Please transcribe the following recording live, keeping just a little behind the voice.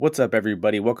What's up,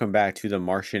 everybody? Welcome back to the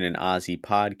Martian and Ozzy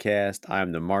podcast.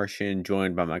 I'm the Martian,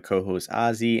 joined by my co-host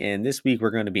Ozzy, and this week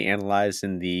we're going to be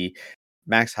analyzing the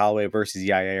Max Holloway versus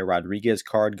Yaya Rodriguez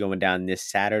card going down this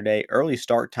Saturday. Early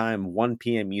start time, 1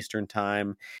 p.m. Eastern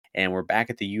time, and we're back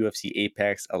at the UFC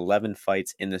Apex. 11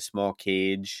 fights in the small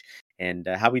cage. And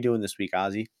how we doing this week,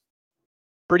 Ozzy?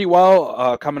 Pretty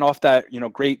well, coming off that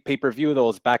great pay-per-view,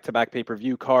 those back-to-back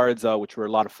pay-per-view cards, which were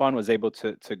a lot of fun. Was able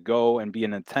to go and be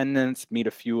in attendance, meet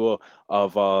a few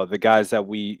of the guys that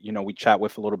we chat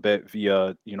with a little bit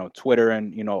via Twitter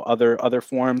and other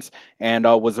forums, and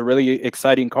was a really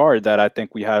exciting card that I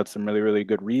think we had some really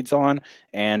good reads on,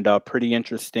 and pretty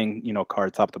interesting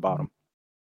card top to bottom.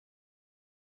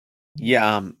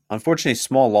 Yeah, unfortunately,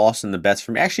 small loss in the bets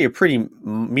for me. Actually, a pretty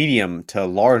medium to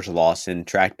large loss in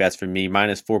track bets for me,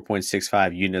 minus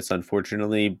 4.65 units,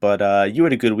 unfortunately. But you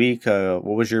had a good week. What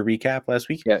was your recap last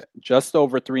week? Yeah, just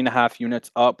over 3.5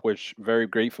 units up, which very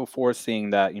grateful for. Seeing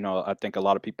that, I think a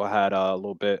lot of people had a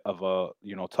little bit of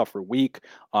a tougher week.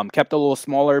 Kept a little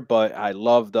smaller, but I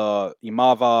love the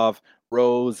Imavov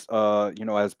Rose.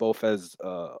 As both as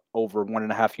over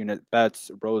 1.5 unit bets.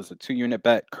 Rose a 2 unit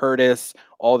bet. Curtis,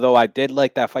 although I did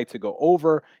like that fight to go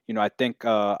over. I think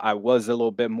I was a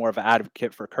little bit more of an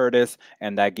advocate for Curtis,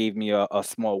 and that gave me a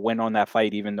small win on that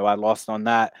fight, even though I lost on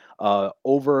that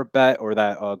over bet, or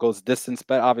that goes distance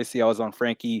bet. Obviously, I was on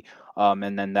Frankie,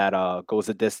 and then that goes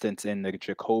a distance in the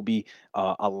Jacoby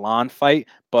Alon fight.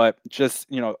 But just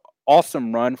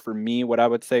awesome run for me. What I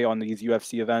would say on these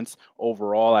UFC events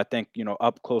overall, I think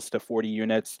up close to 40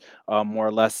 units, more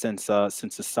or less since the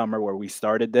summer where we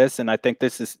started this, and I think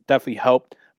this has definitely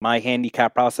helped my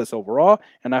handicap process overall.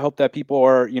 And I hope that people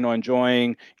are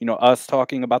enjoying us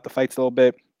talking about the fights a little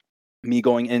bit, me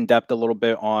going in depth a little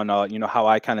bit on how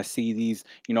I kind of see these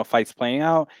fights playing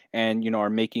out, and are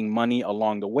making money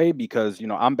along the way, because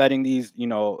I'm betting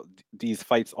these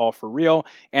fights all for real.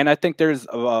 And I think there's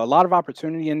a lot of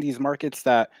opportunity in these markets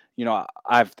that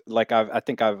I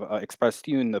think I've expressed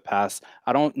to you in the past.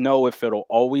 I don't know if it'll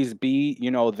always be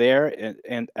there,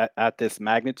 and at this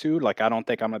magnitude. Like, I don't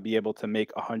think I'm gonna be able to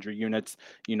make 100 units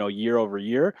year over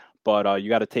year, but you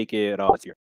got to take it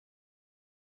here.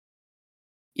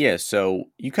 Yeah, so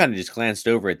you kind of just glanced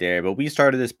over it there, but we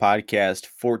started this podcast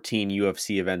 14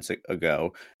 UFC events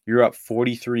ago. You're up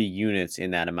 43 units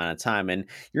in that amount of time, and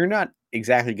you're not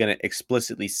exactly going to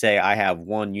explicitly say, I have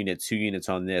 1 unit, 2 units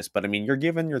on this, but I mean, you're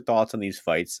giving your thoughts on these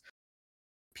fights.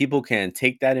 People can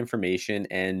take that information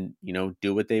and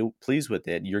do what they please with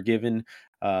it. You're given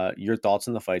your thoughts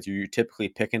on the fights. You're typically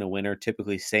picking a winner,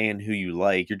 typically saying who you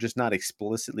like. You're just not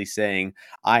explicitly saying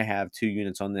I have 2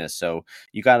 units on this. So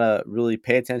you gotta really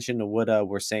pay attention to what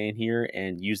we're saying here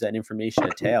and use that information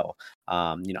to tail.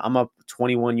 I'm up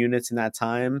 21 units in that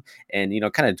time, and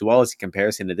kind of dwell as a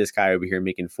comparison to this guy over here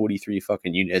making 43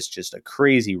 fucking units. Just a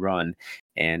crazy run.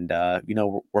 And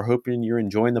we're hoping you're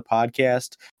enjoying the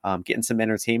podcast, getting some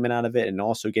entertainment out of it, and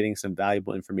also getting some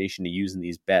valuable information to use in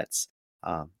these bets.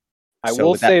 Um, I so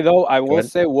will with that, say though, I go will ahead.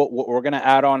 say what we're gonna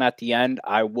add on at the end.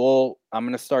 I'm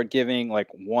gonna start giving like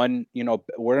one.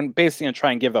 Basically gonna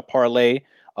try and give a parlay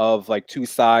of like two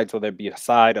sides, whether it be a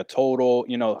side, a total,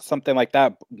 something like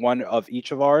that. One of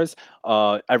each of ours,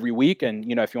 every week. And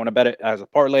if you want to bet it as a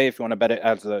parlay, if you want to bet it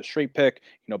as a straight pick,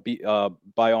 be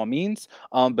by all means.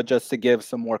 But just to give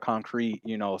some more concrete,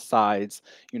 sides,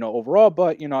 overall.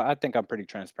 But I think I'm pretty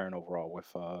transparent overall with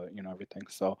everything.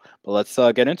 So, but let's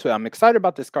get into it. I'm excited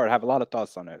about this card. I have a lot of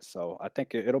thoughts on it. So I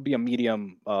think it'll be a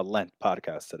medium length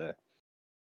podcast today.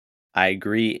 I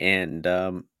agree.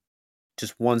 And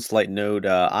just one slight note,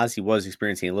 Ozzy was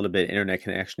experiencing a little bit of internet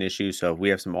connection issues, so if we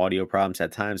have some audio problems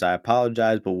at times, I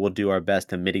apologize, but we'll do our best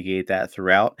to mitigate that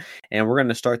throughout. And we're going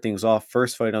to start things off.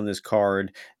 First fight on this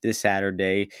card this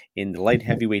Saturday in the light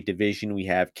heavyweight division. We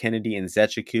have Kennedy and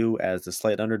Zechiku as the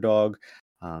slight underdog.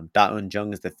 Da Un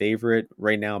Jung is the favorite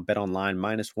right now. Bet online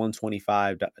minus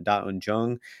 125. Da Un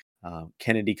Jung.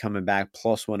 Kennedy coming back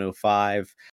plus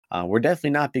 105. We're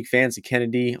definitely not big fans of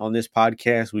Kennedy on this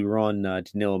podcast. We were on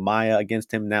Danilo Maya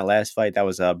against him in that last fight. That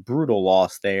was a brutal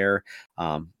loss there.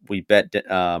 We bet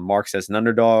Marks as an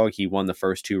underdog. He won the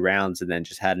first 2 rounds and then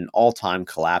just had an all-time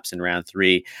collapse in round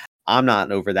 3. I'm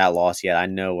not over that loss yet. I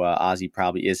know Ozzy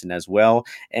probably isn't as well.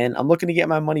 And I'm looking to get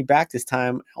my money back this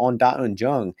time on Da Un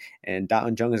Jung. And Da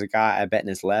Un Jung is a guy I bet in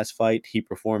his last fight. He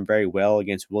performed very well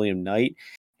against William Knight.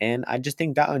 And I just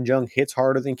think Da Un Jung hits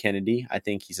harder than Kennedy. I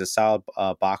think he's a solid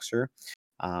boxer.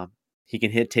 He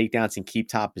can hit takedowns and keep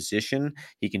top position.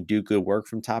 He can do good work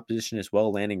from top position as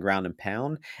well, landing ground and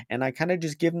pound. And I kind of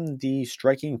just give him the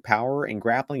striking power and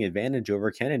grappling advantage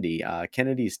over Kennedy.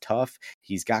 Kennedy's tough.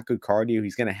 He's got good cardio.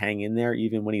 He's going to hang in there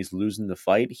even when he's losing the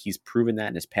fight. He's proven that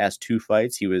in his past 2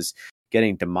 fights. He was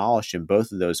getting demolished in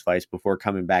both of those fights before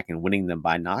coming back and winning them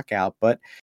by knockout. But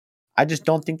I just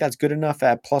don't think that's good enough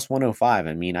at plus 105.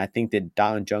 I mean, I think that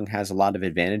Da Jung has a lot of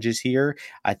advantages here.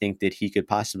 I think that he could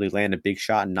possibly land a big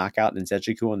shot and knock out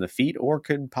Nzechukwu on the feet, or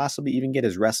could possibly even get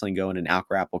his wrestling going and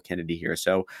outgrapple Kennedy here.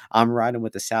 So I'm riding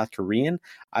with the South Korean.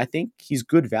 I think he's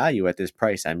good value at this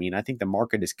price. I mean, I think the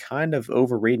market is kind of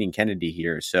overrating Kennedy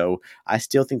here. So I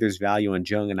still think there's value in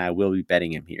Jung, and I will be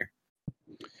betting him here.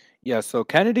 Yeah, so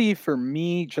Kennedy for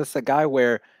me, just a guy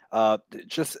where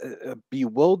just a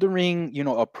bewildering,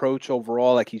 approach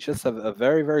overall. Like he's just a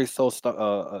very, very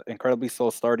incredibly slow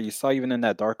starter. You saw even in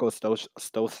that Darko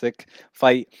Stosic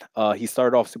fight, he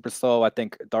started off super slow. I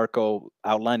think Darko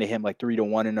outlanded him like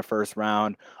 3-1 in the first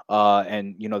round,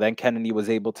 and then Kennedy was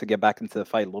able to get back into the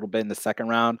fight a little bit in the second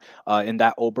round. In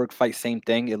that Oberg fight, same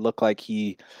thing. It looked like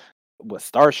he was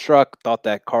starstruck, thought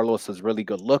that Carlos was really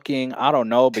good looking. I don't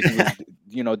know, but he was,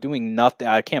 doing nothing.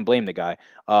 I can't blame the guy,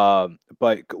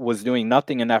 but was doing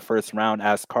nothing in that first round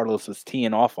as Carlos was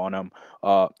teeing off on him.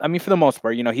 I mean, for the most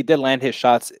part, he did land his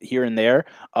shots here and there,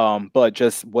 but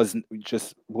was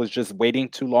just waiting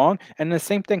too long. And the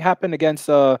same thing happened against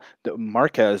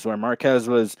Marquez, where Marquez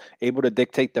was able to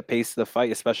dictate the pace of the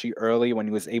fight, especially early when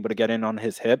he was able to get in on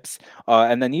his hips.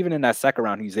 And then even in that second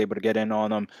round, he's able to get in on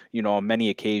them, on many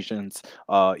occasions.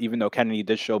 Even though Kennedy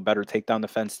did show better takedown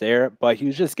defense there, but he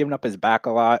was just giving up his back a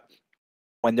lot.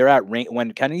 When they're at range,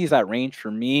 when Kennedy's at range,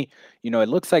 for me, it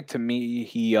looks like to me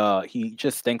he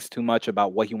just thinks too much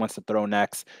about what he wants to throw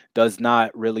next. Does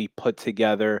not really put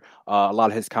together a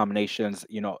lot of his combinations.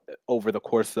 Over the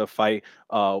course of the fight,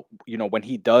 when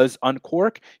he does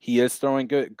uncork, he is throwing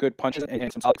good punches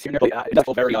and some solid here. But it's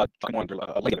also very later.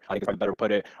 I think if I better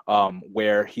put it,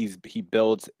 where he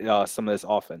builds some of this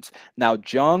offense. Now,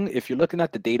 Jung, if you're looking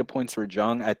at the data points for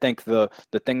Jung, I think the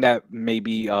thing that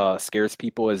maybe scares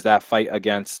people is that fight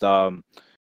against uh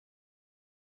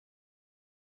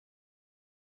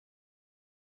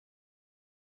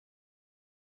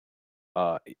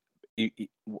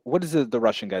what is the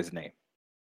Russian guy's name?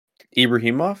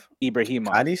 Ibrahimov?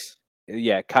 Ibrahimov. Cadiz?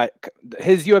 Yeah,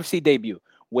 his UFC debut,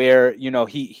 where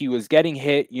he was getting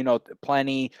hit,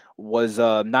 plenty, was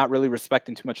not really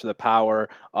respecting too much of the power,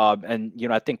 and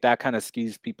I think that kind of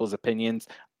skews people's opinions.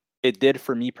 It did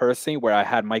for me personally, where I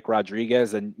had Mike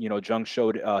Rodriguez, and Jung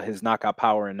showed his knockout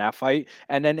power in that fight.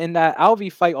 And then in that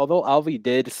Alvi fight, although Alvi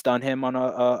did stun him on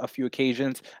a few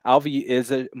occasions, Alvi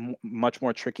is a much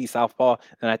more tricky southpaw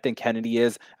than I think Kennedy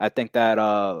is. I think that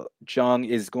Jung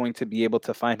is going to be able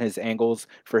to find his angles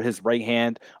for his right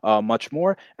hand much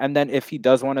more. And then if he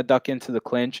does want to duck into the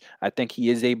clinch, I think he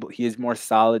is more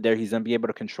solid there. He's going to be able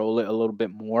to control it a little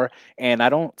bit more. And I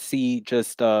don't see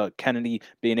just Kennedy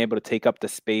being able to take up the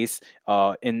space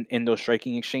in those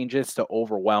striking exchanges to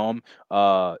overwhelm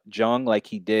Jung like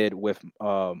he did with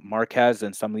Marquez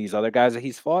and some of these other guys that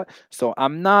he's fought. So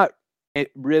I'm not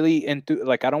really into,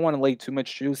 like, I don't want to lay too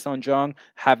much juice on Jung.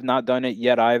 Have not done it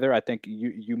yet either. I think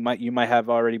you might have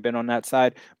already been on that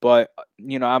side, but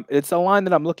it's a line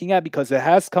that I'm looking at because it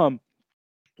has come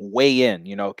way in.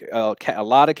 A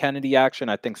lot of Kennedy action.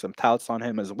 I think some touts on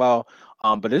him as well.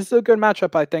 But this is a good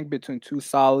matchup, I think, between two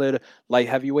solid light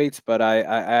heavyweights. But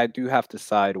I do have to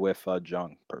side with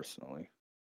Jung personally.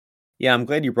 Yeah, I'm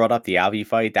glad you brought up the Alvi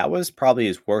fight. That was probably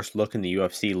his worst look in the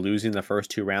UFC, losing the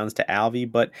first 2 rounds to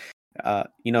Alvi. But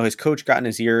his coach got in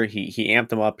his ear. He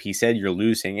amped him up. He said, "You're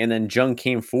losing," and then Jung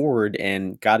came forward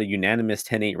and got a unanimous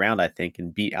 10-8 round, I think,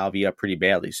 and beat Alvi up pretty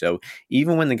badly. So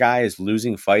even when the guy is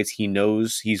losing fights, he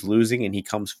knows he's losing, and he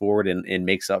comes forward and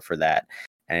makes up for that.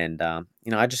 And have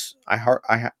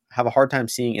a hard time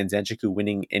seeing Nzechukwu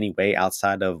winning anyway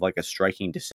outside of like a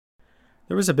striking decision.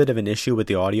 There was a bit of an issue with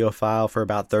the audio file for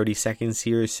about 30 seconds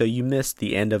here, so you missed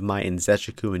the end of my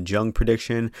Nzechukwu and Jung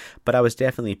prediction, but I was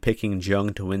definitely picking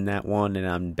Jung to win that one, and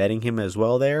I'm betting him as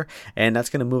well there. And that's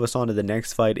going to move us on to the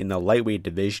next fight in the lightweight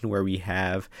division, where we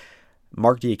have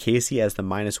Mark Diakiese as the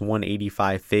minus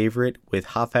 185 favorite,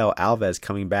 with Rafael Alves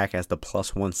coming back as the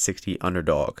plus 160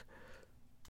 underdog.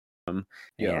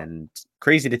 Yeah. And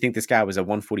crazy to think this guy was at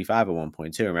 145 at one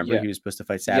point too. Remember, Yeah. he was supposed to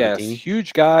fight Yes, Sabatini.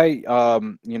 huge guy.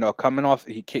 Coming off,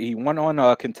 he went on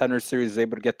a Contender Series,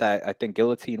 able to get that, I think,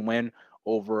 guillotine win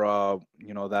over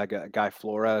that guy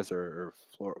Flores or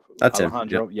That's him. Yep.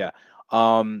 Alejandro. Yeah.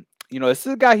 This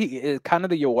is a guy. He is kind of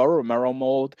the Yoel Romero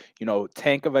mold.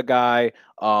 Tank of a guy.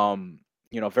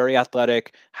 very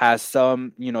athletic, has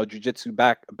some, jujitsu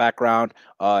background,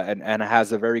 and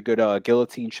has a very good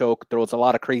guillotine choke. Throws a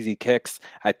lot of crazy kicks.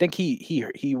 I think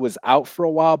he was out for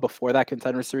a while before that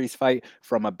Contender Series fight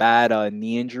from a bad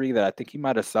knee injury that I think he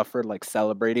might have suffered, like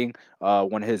celebrating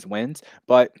one of his wins.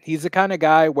 But he's the kind of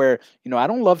guy where I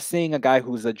don't love seeing a guy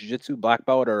who's a jujitsu black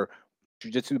belt or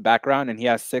jujitsu background and he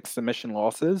has 6 submission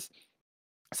losses.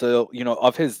 So,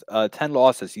 of his 10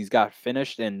 losses, he's got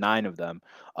finished in 9 of them.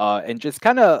 And just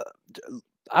kind of,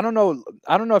 I don't know.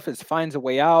 I don't know if it finds a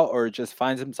way out or just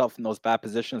finds himself in those bad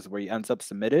positions where he ends up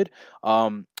submitted.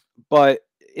 But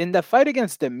in the fight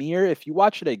against Demir, if you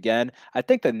watch it again, I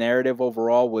think the narrative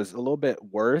overall was a little bit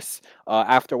worse.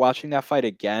 After watching that fight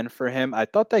again for him, I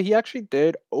thought that he actually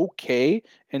did okay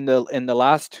in the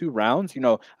last 2 rounds.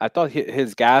 I thought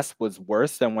his gas was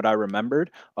worse than what I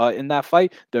remembered in that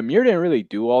fight. Demir didn't really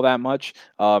do all that much,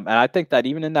 and I think that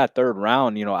even in that third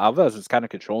round, Alves was kind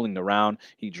of controlling the round.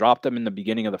 He dropped him in the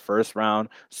beginning of the first round,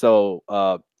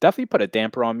 so definitely put a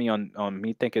damper on me on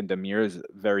me thinking Demir is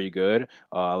very good.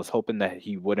 I was hoping that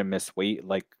he wouldn't miss weight,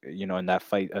 like in that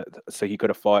fight, so he could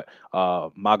have fought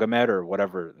Magomed or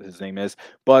whatever his name is.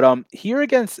 But here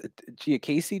against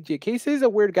Giacchese is a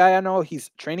weird guy. I know he's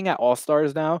training at All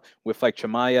Stars now with like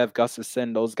Chimaev,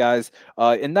 Gustafsson, those guys.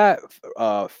 In that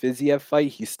Fiziev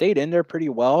fight, he stayed in there pretty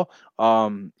well.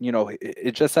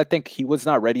 It just I think he was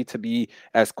not ready to be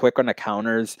as quick on the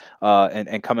counters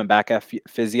and coming back at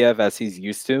Fiziev as he's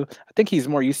used to. I think he's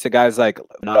more used to guys like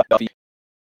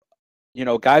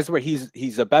guys where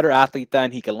he's a better athlete than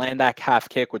he can land that calf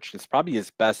kick, which is probably his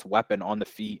best weapon on the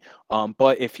feet.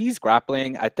 But if he's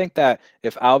grappling, I think that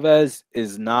if Alves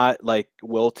is not like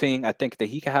wilting, I think that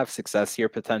he can have success here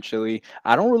potentially.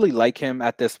 I don't really like him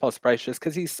at this plus price just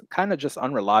because he's kind of just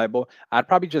unreliable. I'd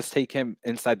probably just take him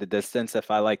inside the distance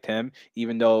if I liked him,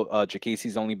 even though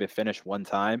Jacasey's only been finished 1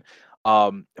 time.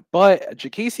 But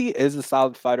Jacasey is a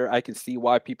solid fighter. I can see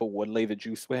why people would lay the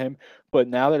juice with him. But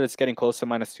now that it's getting close to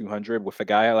 -200 with a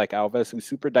guy like Alves who's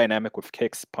super dynamic with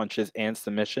kicks, punches, and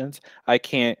submissions, I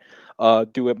can't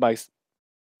do it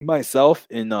myself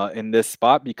in this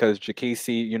spot because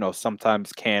Jacasey,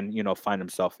 sometimes can, find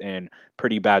himself in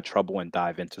pretty bad trouble and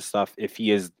dive into stuff if he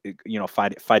is,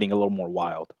 fighting a little more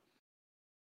wild.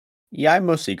 Yeah, I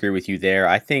mostly agree with you there.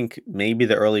 I think maybe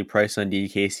the early price on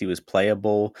DKC was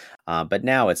playable, but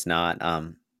now it's not.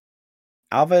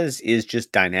 Alves is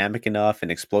just dynamic enough and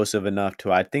explosive enough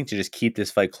to, I think, to just keep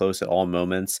this fight close at all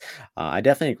moments. I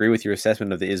definitely agree with your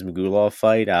assessment of the Ismagulov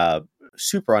fight.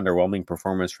 Super underwhelming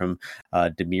performance from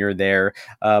Demir there.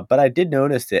 But I did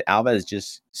notice that Alves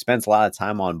just spends a lot of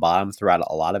time on bottom throughout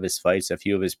a lot of his fights. A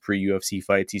few of his pre-UFC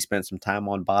fights, he spent some time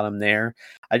on bottom there.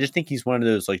 I just think he's one of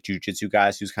those like jiu-jitsu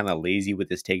guys who's kind of lazy with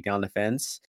his takedown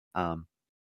defense. Um,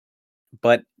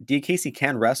 but DKC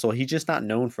can wrestle. He's just not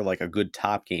known for like a good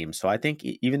top game. So I think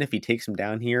even if he takes him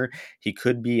down here, he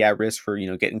could be at risk for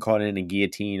getting caught in a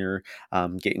guillotine or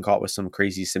getting caught with some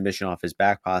crazy submission off his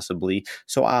back possibly.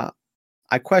 So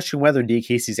I question whether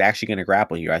DKC is actually going to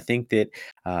grapple here. I think that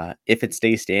if it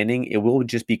stays standing, it will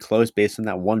just be close based on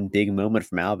that one big moment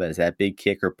from Alves, that big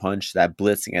kick or punch, that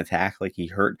blitzing attack like he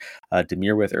hurt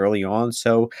Demir with early on.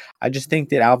 So I just think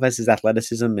that Alves'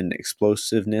 athleticism and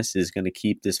explosiveness is going to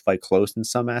keep this fight close in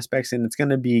some aspects, and it's going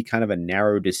to be kind of a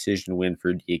narrow decision win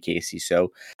for DKC.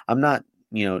 So I'm not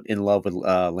in love with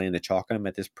laying the chalk on him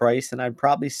at this price, and I'd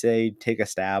probably say take a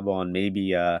stab on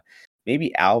maybe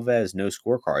Alves, no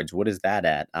scorecards. What is that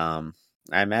at? I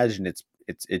imagine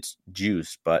it's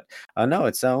juice, but no,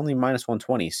 it's only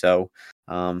 -120. So,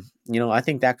 I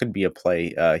think that could be a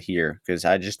play here because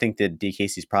I just think that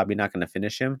DKC is probably not going to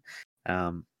finish him.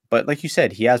 But like you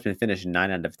said, he has been finished in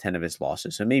 9 out of 10 of his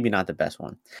losses, so maybe not the best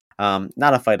one.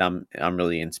 Not a fight I'm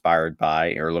really inspired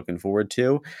by or looking forward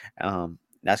to.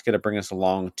 That's going to bring us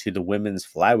along to the women's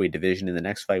flyweight division in the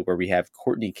next fight, where we have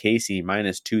Courtney Casey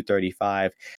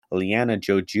 -235, Liana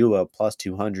Jojua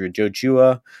 +200.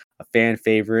 Jojua, a fan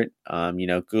favorite,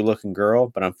 good looking girl,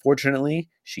 but unfortunately,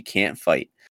 she can't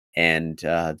fight. And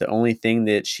the only thing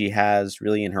that she has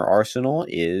really in her arsenal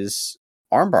is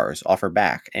arm bars off her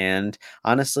back. And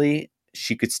honestly,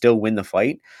 she could still win the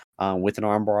fight with an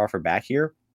armbar off her back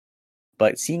here.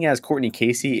 But seeing as Courtney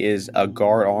Casey is a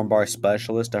guard armbar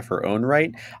specialist of her own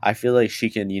right, I feel like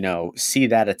she can, see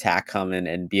that attack coming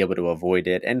and be able to avoid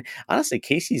it. And honestly,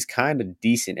 Casey's kind of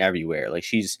decent everywhere. Like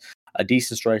she's a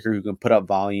decent striker who can put up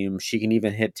volume. She can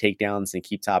even hit takedowns and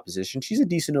keep top position. She's a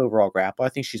decent overall grappler. I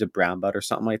think she's a brown belt or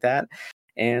something like that.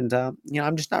 And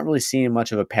I'm just not really seeing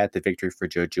much of a path to victory for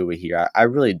Jojua here. I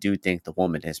really do think the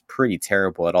woman is pretty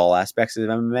terrible at all aspects of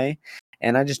MMA.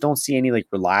 And I just don't see any like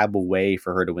reliable way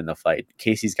for her to win the fight.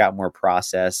 Casey's got more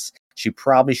process. She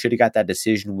probably should have got that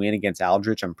decision win against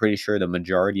Aldrich. I'm pretty sure the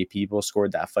majority of people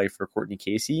scored that fight for Courtney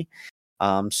Casey.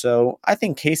 So I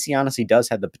think Casey honestly does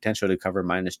have the potential to cover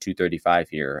minus 235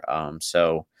 here.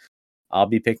 So I'll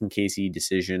be picking Casey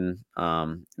decision.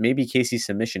 Maybe Casey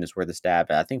submission is where the stab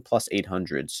at. I think plus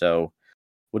 800. So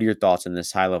what are your thoughts on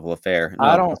this high level affair?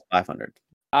 I No, don't plus 500.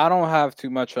 I don't have too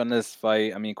much on this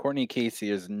fight. I mean, Courtney Casey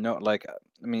is no like.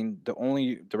 I mean, the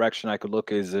only direction I could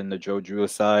look is in the Joe Drew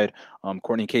side.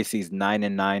 Courtney Casey's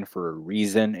 9-9 for a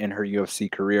reason in her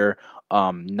UFC career.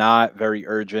 Not very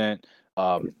urgent.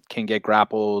 Can get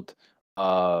grappled.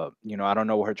 I don't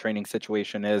know what her training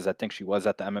situation is. I think she was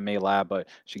at the MMA lab, but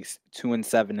she's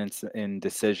 2-7 in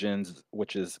decisions,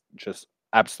 which is just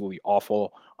absolutely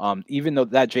awful. Even though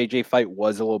that JJ fight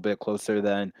was a little bit closer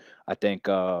than I think.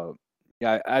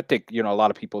 Yeah, I think a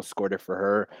lot of people scored it for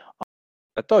her.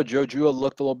 I thought Jojua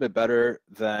looked a little bit better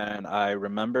than I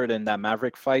remembered in that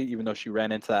Maverick fight, even though she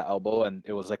ran into that elbow and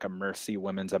it was like a mercy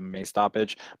women's MMA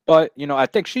stoppage. But I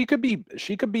think she could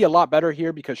be a lot better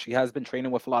here because she has been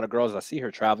training with a lot of girls. I see her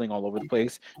traveling all over the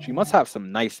place. She must have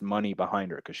some nice money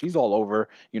behind her because she's all over.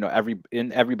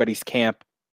 In everybody's camp.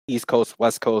 East Coast,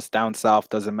 West Coast, down south,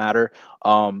 doesn't matter.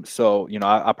 So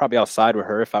I'll probably outside with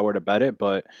her if I were to bet it,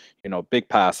 but big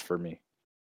pass for me.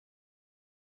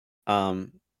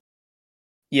 Um,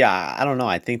 yeah, I don't know.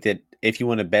 I think that if you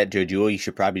want to bet Joe Jewell, you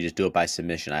should probably just do it by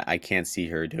submission. I can't see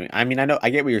her doing. I mean, I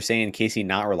get what you're saying. Casey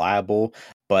not reliable,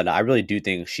 but I really do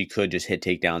think she could just hit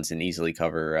takedowns and easily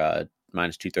cover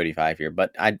minus 235 here.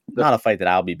 But I The not a fight that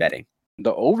I'll be betting.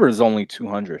 the over is only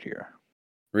 200 here.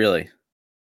 Really.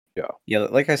 Yeah. Yeah,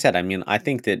 like I said, I mean, I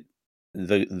think that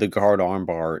the guard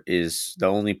armbar is the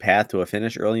only path to a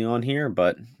finish early on here.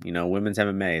 But women's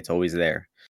MMA, it's always there.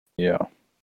 Yeah.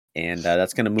 And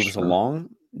that's going to move us Sure. along.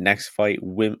 Next fight,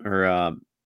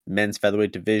 men's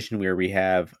featherweight division, where we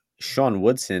have Sean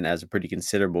Woodson as a pretty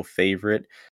considerable favorite.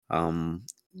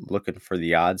 Looking for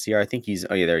the odds here. I think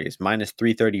there he is, minus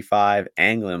 335,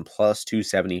 Anglin plus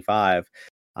 275.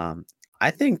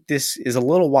 I think this is a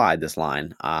little wide, this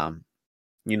line.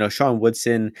 Sean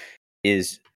Woodson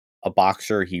is a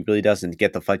boxer. He really doesn't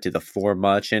get the fight to the floor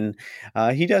much, and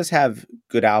he does have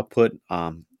good output.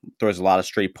 Throws a lot of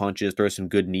straight punches, throws some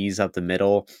good knees up the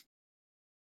middle.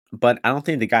 But I don't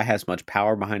think the guy has much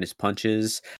power behind his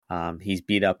punches. He's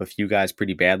beat up a few guys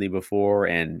pretty badly before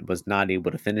and was not able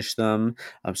to finish them.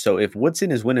 So if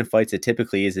Woodson is winning fights, it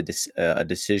typically is a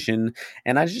decision.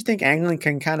 And I just think Anglin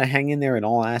can kind of hang in there in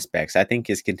all aspects. I think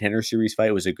his Contender Series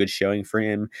fight was a good showing for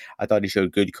him. I thought he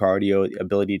showed good cardio,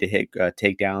 ability to hit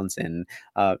takedowns, and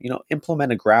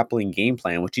implement a grappling game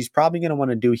plan, which he's probably going to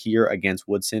want to do here against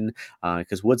Woodson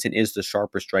because Woodson is the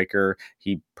sharper striker.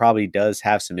 He probably does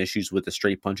have some issues with the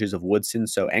straight punches of Woodson.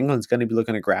 So Anglin's going to be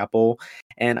looking to grapple.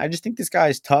 And I just think this guy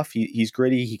is tough. He's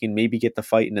gritty. He can maybe get the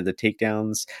fight into the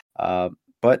takedowns.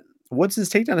 But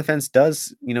Woodson's takedown defense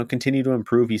does, continue to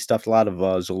improve. He stuffed a lot of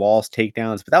Zalal's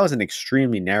takedowns, but that was an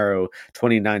extremely narrow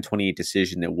 29-28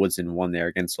 decision that Woodson won there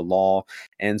against Zalal.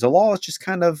 And Zalal is just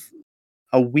kind of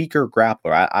a weaker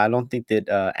grappler. I don't think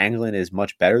that Anglin is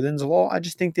much better than Zalal. I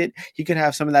just think that he could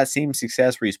have some of that same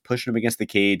success where he's pushing him against the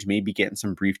cage, maybe getting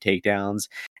some brief takedowns.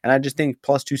 And I just think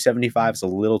plus 275 is a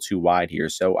little too wide here.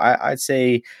 So I'd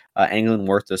say Anglin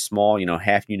worth a small,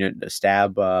 half unit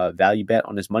stab value bet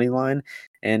on his money line.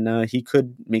 And he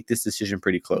could make this decision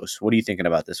pretty close. What are you thinking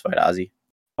about this fight, Ozzy?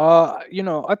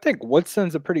 I think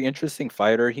Woodson's a pretty interesting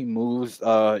fighter. He moves,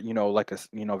 like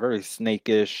very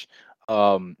snakish.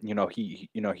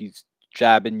 He's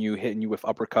jabbing you, hitting you with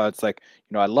uppercuts. Like,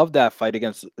 I love that fight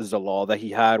against Zalal that he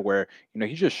had where,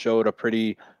 he just showed a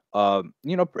pretty,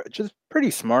 just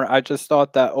pretty smart. I just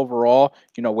thought that overall,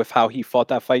 with how he fought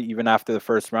that fight, even after the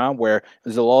first round, where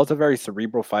Zalal is a very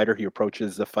cerebral fighter. He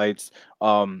approaches the fights,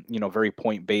 very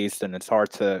point based, and it's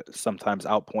hard to sometimes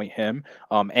outpoint him.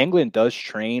 Anglin does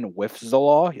train with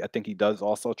Zalal. I think he does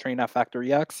also train at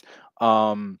Factory X.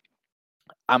 Um,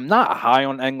 I'm not high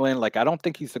on Englund. Like, I don't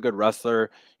think he's a good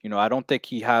wrestler. I don't think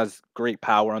he has great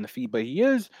power on the feet, but he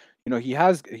is,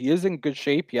 he is in good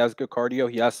shape. He has good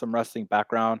cardio. He has some wrestling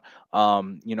background.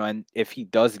 And if he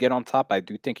does get on top, I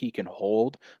do think he can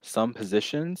hold some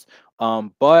positions.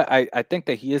 But I think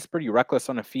that he is pretty reckless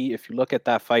on the feet. If you look at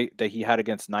that fight that he had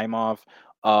against Naimov,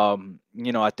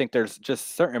 I think there's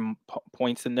just certain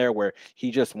points in there where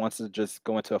he just wants to just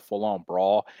go into a full-on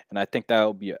brawl, and I think that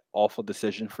would be an awful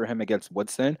decision for him against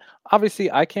Woodson.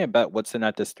 Obviously, I can't bet Woodson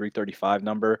at this 335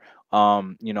 number.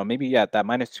 Maybe yeah, that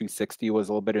minus 260 was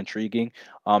a little bit intriguing.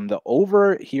 The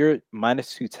over here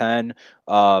minus 210.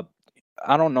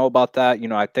 I don't know about that.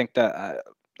 I think that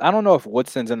I don't know if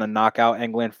Woodson's gonna knock out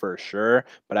England for sure,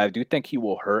 but I do think he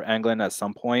will hurt England at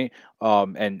some point.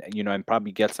 And and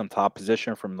probably get some top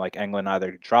position from like England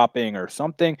either dropping or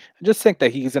something. I just think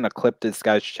that he's gonna clip this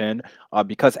guy's chin,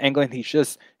 because England, he's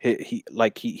just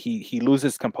he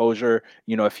loses composure.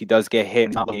 If he does get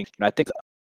hit, I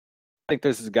think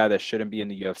this is a guy that shouldn't be in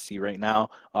the UFC right now.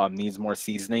 Needs more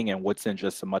seasoning, and Woodson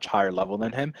just a much higher level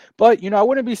than him. But I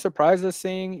wouldn't be surprised at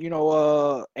seeing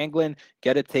England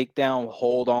get a takedown,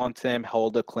 hold on to him,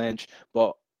 hold a clinch.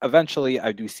 But eventually,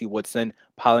 I do see Woodson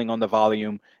piling on the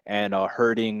volume and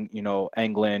hurting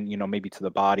England, maybe to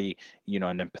the body,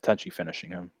 and then potentially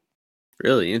finishing him.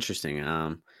 Really interesting.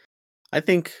 I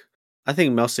think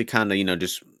Melcy kind of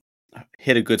just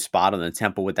hit a good spot on the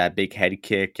temple with that big head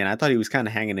kick, and I thought he was kind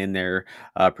of hanging in there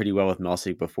pretty well with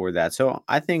Melcy before that. So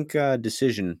I think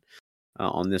decision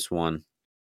on this one.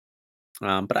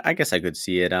 But I guess I could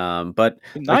see it. But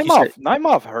like you said,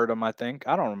 Naimov hurt him. I think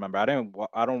I don't remember. I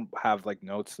don't have like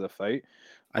notes to the fight,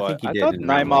 I but think he I did thought in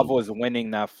round Naimov one. was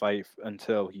winning that fight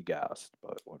until he gassed.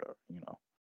 But whatever.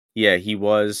 Yeah, he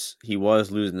was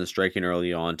losing the striking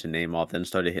early on to Namath, then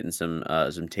started hitting some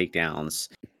takedowns,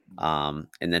 and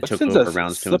then took Woodson's a over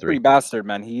rounds 2 and slippery 3. bastard,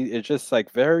 man. He is just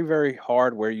like very, very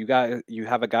hard where you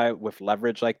have a guy with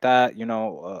leverage like that,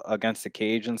 against the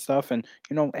cage and stuff. And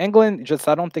England, just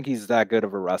I don't think he's that good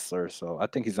of a wrestler, so I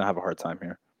think he's gonna have a hard time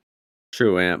here.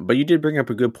 True, but you did bring up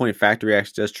a good point. Factory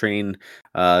X does train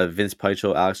Vince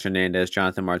Peichel, Alex Hernandez,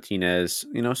 Jonathan Martinez.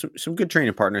 Some good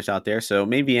training partners out there. So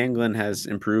maybe England has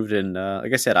improved. And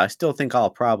like I said, I still think I'll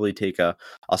probably take a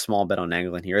small bet on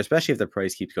England here, especially if the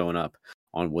price keeps going up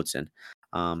on Woodson.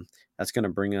 That's going to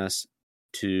bring us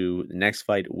to the next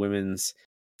fight, women's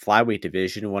flyweight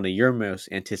division, one of your most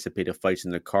anticipated fights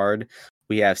in the card.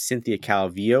 We have Cynthia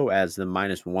Calvillo as the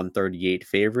minus 138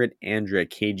 favorite, Andrea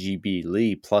KGB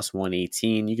Lee plus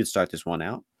 118. You could start this one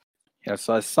out. Yeah,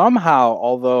 so somehow,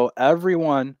 although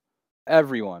everyone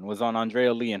was on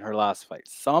Andrea Lee in her last fight,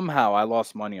 somehow I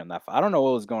lost money on that fight. I don't know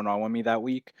what was going on with me that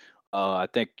week. I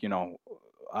think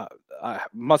I, I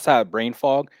must have brain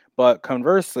fog. But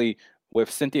conversely,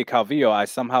 with Cynthia Calvillo, I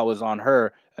somehow was on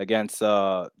her against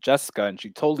Jessica, and she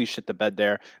totally shit the bed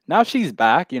there. Now she's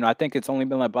back. I think it's only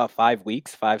been like about 5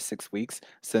 weeks, 5, 6 weeks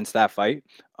since that fight.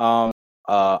 Yep.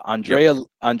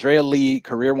 Andrea Lee,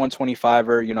 career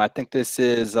 125er. I think this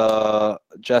is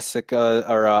Jessica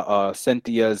or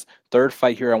Cynthia's third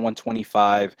fight here at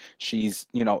 125. She's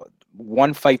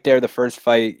one fight there, the first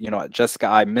fight, Jessica,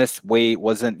 I missed weight,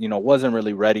 wasn't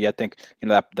really ready. I think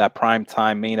that prime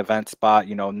time main event spot,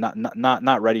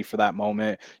 not ready for that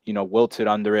moment. Wilted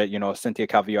under it. Cynthia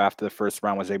Calvillo after the first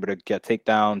round was able to get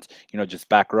takedowns. Just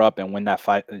back her up and win that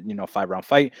fight. 5-round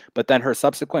fight. But then her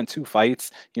subsequent two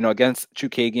fights, against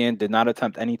Chukagian, did not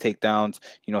attempt any takedowns.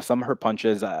 Some of her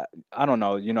punches, I don't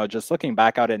know. Just looking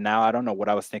back at it now, I don't know what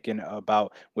I was thinking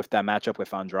about with that matchup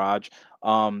with Andrade.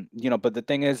 But the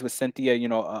thing is with Cynthia,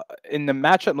 in the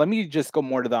matchup, let me just go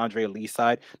more to the Andrea Lee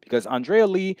side, because Andrea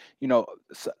Lee,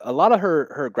 a lot of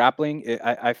her grappling,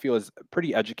 I feel is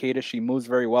pretty educated. She moves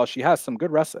very well. She has some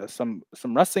good some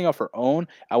wrestling of her own.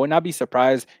 I would not be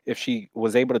surprised if she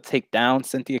was able to take down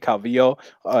Cynthia Calvillo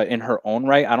in her own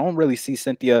right. I don't really see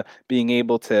Cynthia being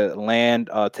able to land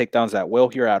takedowns at will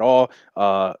here at all.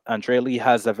 Andrea Lee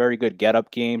has a very good get up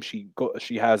game. She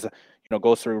has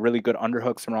goes through really good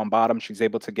underhooks around bottom. She's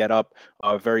able to get up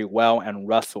very well and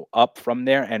wrestle up from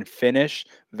there and finish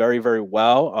very, very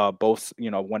well. Both,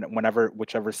 whenever,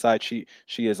 whichever side she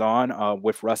is on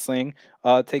with wrestling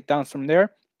takedowns from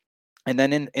there. And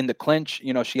then in the clinch,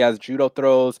 she has judo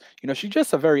throws. She's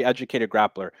just a very educated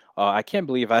grappler. I can't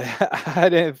believe I I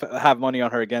didn't have money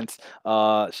on her against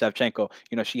Shevchenko.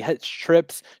 She hits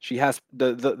trips. She has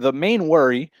the main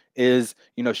worry is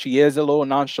she is a little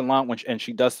nonchalant and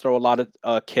she does throw a lot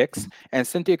of kicks. And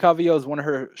Cynthia Calvillo is one of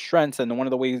her strengths, and one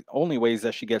of the only ways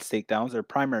that she gets takedowns, or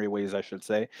primary ways I should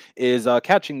say, is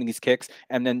catching these kicks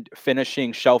and then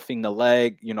finishing, shelving the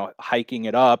leg, hiking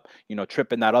it up,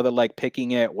 tripping that other leg,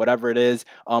 picking it, whatever it is.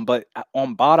 But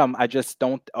on bottom, I just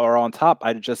don't, or on top,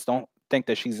 I just don't think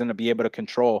that she's going to be able to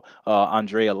control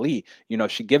Andrea Lee.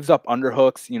 She gives up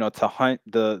underhooks, to hunt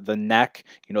the neck,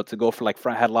 to go for like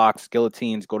front headlocks,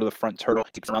 guillotines, go to the front turtle.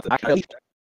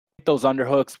 Those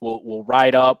underhooks will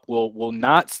ride up, will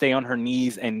not stay on her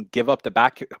knees and give up the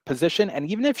back position. And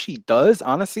even if she does,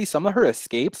 honestly, some of her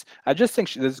escapes, I just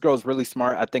think this girl's really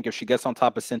smart. I think if she gets on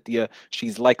top of Cynthia,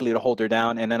 she's likely to hold her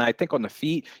down. And then I think on the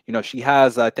feet, she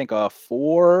has, I think, a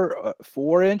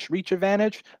 4-inch reach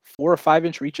advantage, 4 or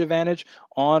 5-inch reach advantage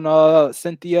on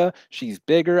Cynthia. She's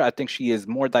bigger. I think she is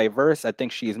more diverse. I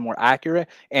think she is more accurate.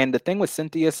 And the thing with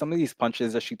Cynthia, some of these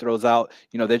punches that she throws out,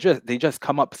 they just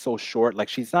come up so short. Like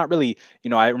she's not really,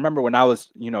 I remember when I was,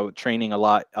 training a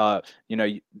lot,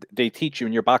 they teach you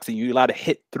in your boxing, you got to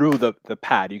hit through the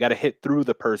pad. You got to hit through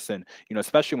the person,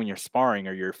 especially when you're sparring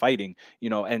or you're fighting,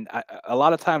 and a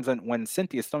lot of times when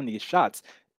Cynthia's throwing these shots,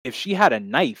 if she had a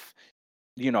knife,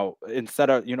 instead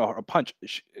of a punch,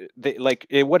 like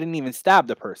it wouldn't even stab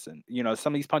the person.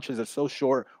 Some of these punches are so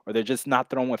short, or they're just not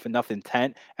thrown with enough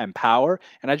intent and power.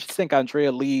 And I just think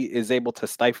Andrea Lee is able to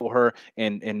stifle her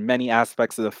in many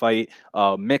aspects of the fight,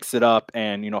 mix it up,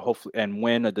 and hopefully and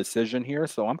win a decision here.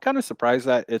 So I'm kind of surprised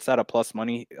that it's at a plus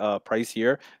money price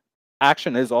here.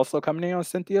 Action is also coming in on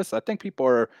Cynthia, so I think people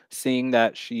are seeing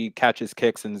that she catches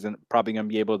kicks and is probably going to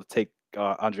be able to take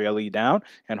Andrea Lee down,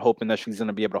 and hoping that she's going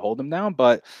to be able to hold him down.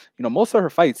 But most of her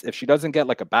fights, if she doesn't get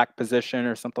like a back position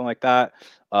or something like that,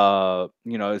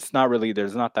 it's not really,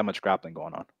 there's not that much grappling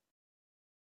going on.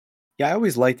 Yeah, I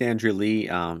always liked Andrew Lee.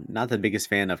 Not the biggest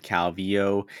fan of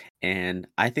Calvillo, and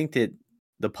I think that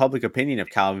the public opinion of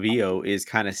Calvillo is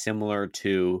kind of similar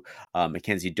to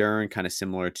Mackenzie Dern, kind of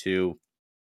similar to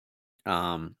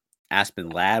um, Aspen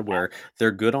Ladd, where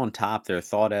they're good on top. They're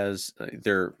thought as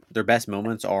their best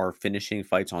moments are finishing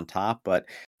fights on top, but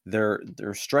their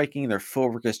striking, their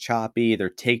footwork is choppy,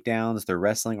 their takedowns, their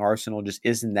wrestling arsenal just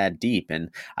isn't that deep. And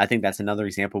I think that's another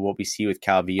example of what we see with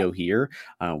Calvillo here.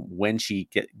 When she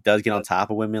does get on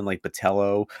top of women like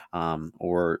Botello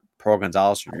or Pearl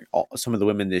Gonzalez, or some of the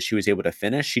women that she was able to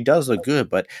finish, she does look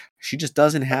good, but she just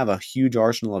doesn't have a huge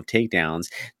arsenal of takedowns.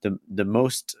 The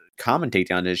most common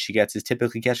takedown is she gets is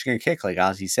typically catching a kick, like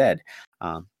Ozzy said.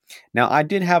 Um, Now, I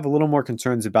did have a little more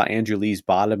concerns about Andrew Lee's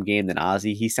bottom game than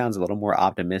Ozzy. He sounds a little more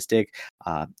optimistic.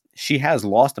 She has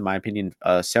lost, in my opinion,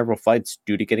 several fights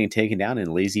due to getting taken down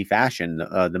in lazy fashion.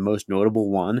 The most notable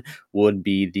one would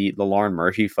be the Lauren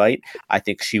Murphy fight. I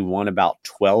think she won about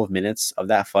 12 minutes of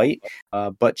that fight,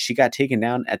 but she got taken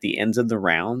down at the ends of the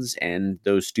rounds, and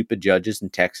those stupid judges in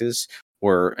Texas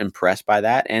were impressed by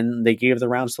that, and they gave the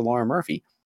rounds to Lauren Murphy.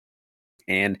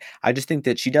 And I just think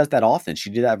that she does that often. She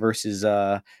did that versus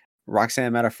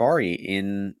Roxanne Matafari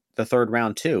in the third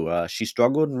round too. She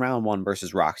struggled in round one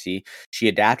versus Roxy. She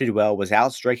adapted well, was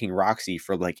outstriking Roxy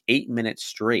for like 8 minutes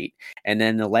straight. And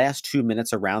then the last 2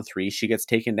 minutes of round three, she gets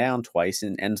taken down twice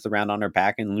and ends the round on her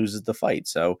back and loses the fight.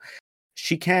 So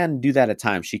she can do that at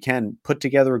times. She can put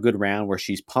together a good round where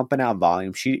she's pumping out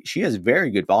volume. She has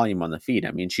very good volume on the feet.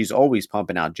 I mean, she's always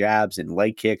pumping out jabs and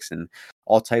leg kicks and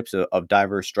all types of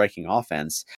diverse striking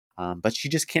offense. But she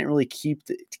just can't really keep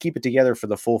it together for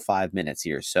the full 5 minutes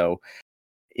here. So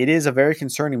it is a very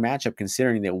concerning matchup,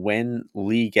 considering that when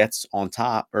Lee gets on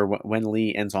top, or when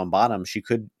Lee ends on bottom, she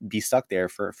could be stuck there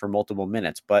for multiple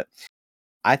minutes. But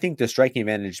I think the striking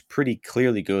advantage pretty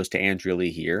clearly goes to Andrea Lee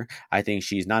here. I think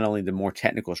she's not only the more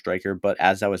technical striker, but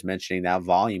as I was mentioning, that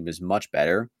volume is much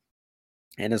better.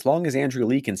 And as long as Andrea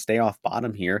Lee can stay off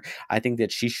bottom here, I think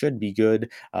that she should be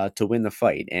good to win the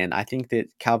fight. And I think that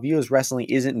Calvillo's wrestling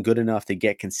isn't good enough to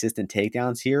get consistent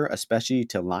takedowns here, especially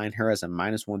to line her as a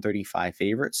minus 135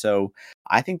 favorite. So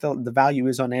I think the value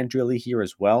is on Andrea Lee here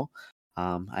as well.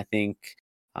 I think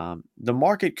the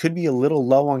market could be a little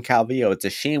low on Calvillo. It's a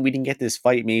shame we didn't get this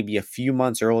fight maybe a few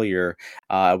months earlier.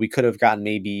 We could have gotten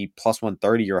maybe plus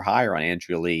 130 or higher on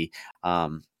Andrea Lee.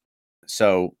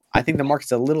 So I think the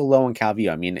market's a little low on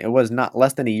Calvillo. I mean, it was not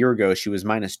less than a year ago. She was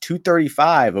minus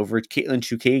 235 over Caitlin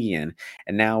Chukagian,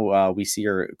 and now we see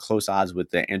her close odds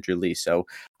with the Andrew Lee. So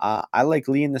I like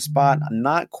Lee in the spot. I'm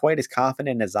not quite as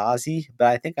confident as Ozzy, but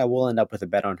I think I will end up with a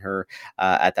bet on her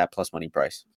at that plus money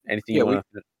price. Anything Yeah, you we want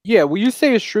to? yeah, what you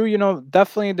say is true.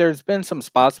 Definitely there's been some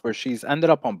spots where she's ended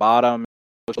up on bottom,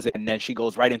 and then she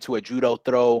goes right into a judo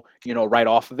throw, right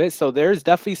off of it. So there's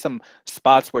definitely some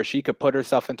spots where she could put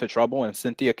herself into trouble and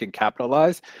Cynthia can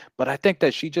capitalize. But I think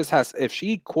that she just has, if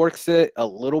she quirks it a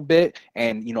little bit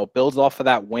and, builds off of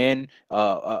that win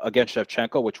against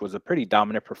Shevchenko, which was a pretty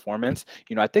dominant performance,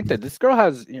 I think that this girl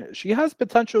has, she has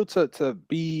potential to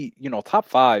be, top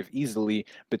five easily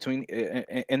between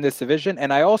in this division.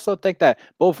 And I also think that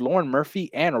both Lauren Murphy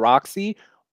and Roxy,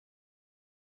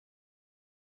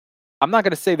 I'm not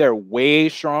going to say they're way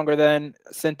stronger than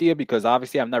Cynthia because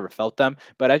obviously I've never felt them,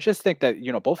 but I just think that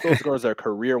both those girls are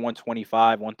career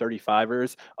 125,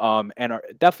 135ers, and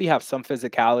definitely have some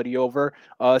physicality over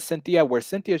Cynthia. Where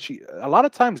Cynthia, she a lot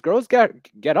of times girls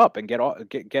get up and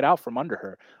get out from under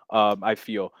her. I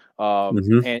feel.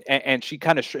 Mhm. And she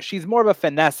kind of she's more of a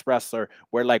finesse wrestler,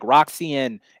 where like Roxy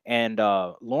and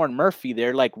Lauren Murphy,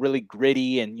 they're like really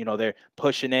gritty, and they're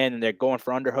pushing in and they're going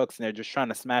for underhooks and they're just trying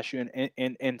to smash you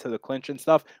into the clinch and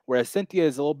stuff. Whereas Cynthia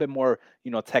is a little bit more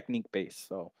technique based.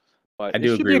 So, but I it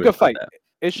do should be agree a with good you about fight. that.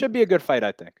 It should be a good fight,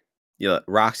 I think. Yeah,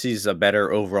 Roxy's a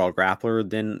better overall grappler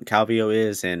than Calvillo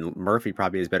is, and Murphy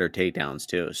probably has better takedowns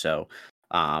too. So,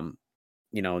 um,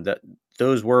 that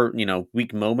those were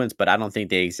weak moments, but I don't think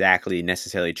they exactly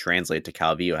necessarily translate to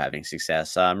Calvillo having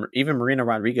success. Even Marina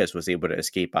Rodriguez was able to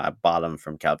escape a bottom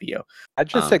from Calvillo. I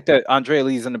just Um, think that Andre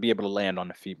Lee's gonna be able to land on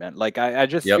the feet, man. Like I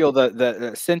just yep. feel that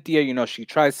the Cynthia, she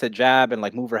tries to jab and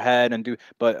like move her head and do,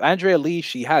 but Andrea Lee,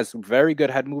 she has very good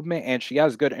head movement and she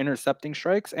has good intercepting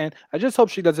strikes. And I just hope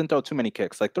she doesn't throw too many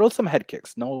kicks. Like throw some head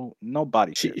kicks, no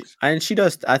body kicks. She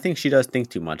does. I think she does think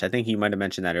too much. I think you might have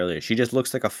mentioned that earlier. She just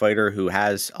looks like a fighter who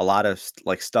has a lot of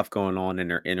like stuff going on in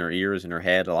her ears and her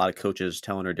head. A lot of coaches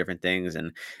telling her different things,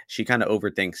 and she kind of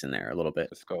overthinks in there a little bit.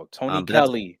 Let's go, Tony But that's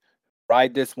Kelly,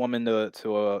 ride this woman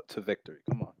to victory.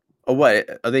 Come on. oh, what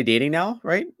are they dating now?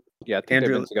 Right, Yeah, I think they've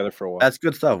Andrew. been together for a while. That's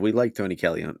good stuff. We like Tony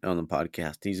Kelly on the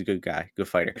podcast. He's a good guy, good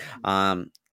fighter.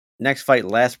 Next fight,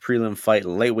 last prelim fight,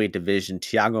 lightweight division.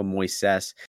 Thiago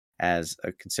Moises as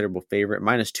a considerable favorite,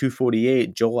 minus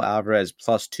 248. Joel Alvarez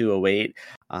plus 208.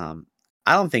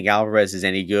 I don't think Alvarez is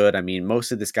any good. I mean,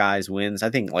 most of this guy's wins, I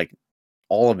think like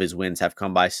all of his wins have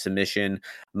come by submission.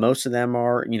 Most of them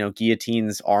are,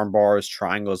 guillotines, arm bars,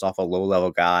 triangles off of low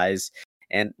level guys.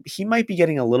 And he might be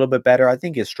getting a little bit better. I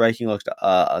think his striking looked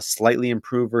slightly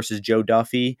improved versus Joe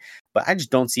Duffy, but I just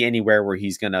don't see anywhere where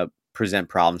he's going to present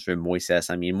problems for Moises.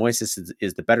 I mean, Moises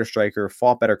is the better striker,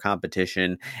 fought better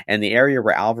competition, and the area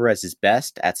where Alvarez is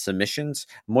best at submissions,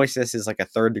 Moises is like a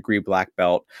third degree black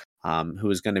belt who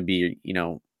is going to be,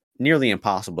 nearly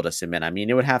impossible to submit. I mean,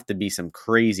 it would have to be some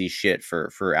crazy shit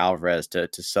for Alvarez to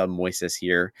sub Moises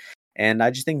here. And I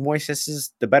just think Moises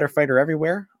is the better fighter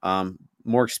everywhere.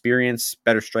 More experience,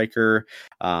 better striker,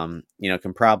 can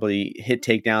probably hit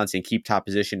takedowns and keep top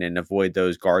position and avoid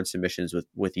those guard submissions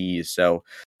with ease. So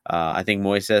I think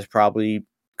Moises probably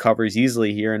covers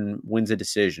easily here and wins a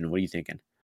decision. What are you thinking?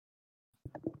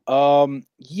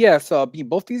 Yeah, so I mean,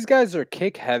 both these guys are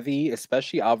kick heavy,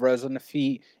 especially Alvarez on the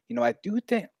feet. I do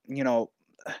think,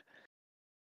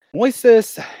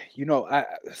 Moises,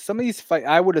 some of these fight,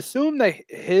 I would assume that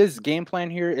his game plan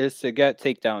here is to get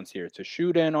takedowns here, to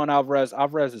shoot in on Alvarez.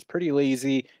 Alvarez is pretty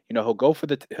lazy. He'll go for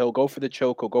the choke,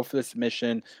 he'll go for the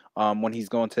submission when he's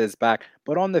going to his back.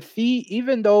 But on the feet,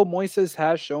 even though Moises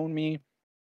has shown me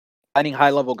finding high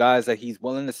level guys that he's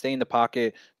willing to stay in the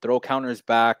pocket, throw counters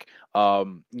back,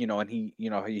 and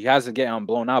he hasn't getting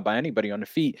blown out by anybody on the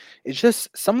feet. It's just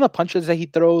some of the punches that he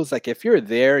throws, like if you're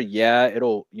there, yeah,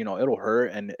 it'll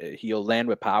hurt and he'll land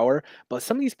with power. But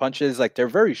some of these punches, like they're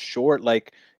very short,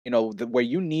 like where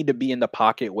you need to be in the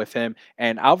pocket with him.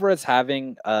 And Alvarez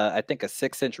having, I think, a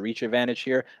 6-inch reach advantage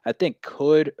here, I think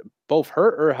could both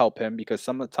hurt or help him, because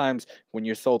sometimes when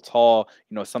you're so tall,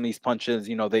 some of these punches,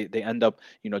 they end up,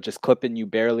 just clipping you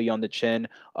barely on the chin.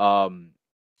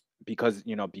 Because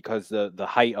the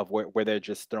height of where they're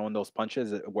just throwing those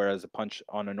punches, whereas a punch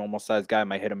on a normal sized guy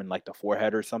might hit him in like the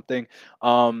forehead or something.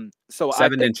 So I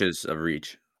Seven think, inches of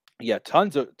reach. yeah,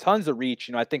 tons of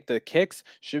reach. I think the kicks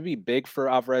should be big for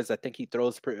Alvarez. I think he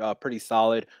throws pretty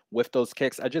solid with those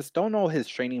kicks. I just don't know his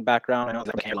training background. I know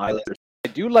I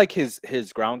do like his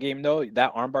ground game though.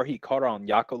 That armbar he caught on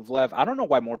Yakovlev. I don't know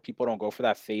why more people don't go for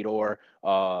that Fedor,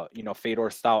 Fedor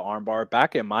style armbar.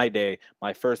 Back in my day,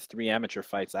 my first 3 amateur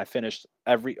fights, I finished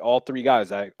all 3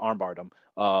 guys. I armbarred them.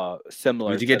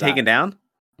 Similar Did you to get that. taken down?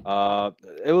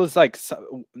 It was like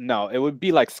no, it would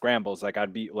be like scrambles. Like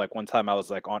I'd be like one time I was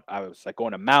like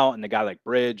going to mount and the guy like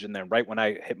bridge, and then right when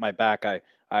I hit my back,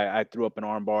 I threw up an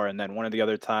armbar, and then one of the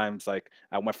other times like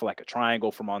I went for like a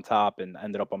triangle from on top and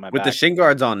ended up on my With the back. shin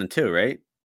guards on too, right?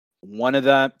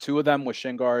 Two of them with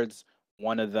shin guards,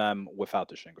 one of them without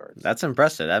the shin guards. That's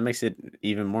impressive. That makes it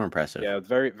even more impressive. Yeah,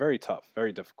 very very tough,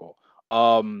 very difficult.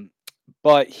 Um,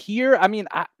 but here, I mean,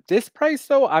 this price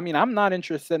though, I mean, I'm not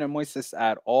interested in Moises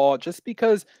at all, just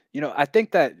because I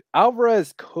think that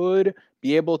Alvarez could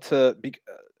be able to be.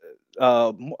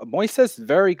 Moises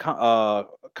very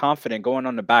confident going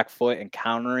on the back foot and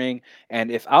countering,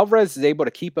 and if Alvarez is able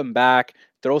to keep him back,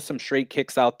 throw some straight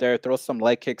kicks out there, throw some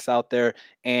leg kicks out there,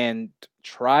 and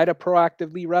try to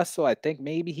proactively wrestle, I think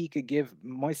maybe he could give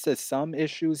Moises some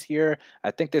issues here.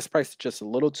 I think this price is just a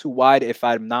little too wide if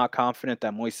I'm not confident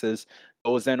that Moises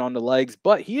goes in on the legs,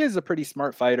 but he is a pretty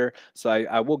smart fighter, so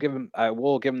I will give him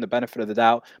the benefit of the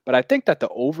doubt. But I think that the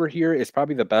over here is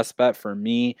probably the best bet for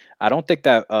me. I don't think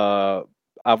that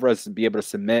Alvarez to be able to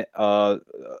submit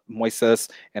Moises,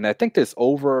 and I think this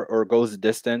over or goes the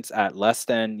distance at less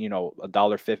than a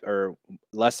dollar fifty or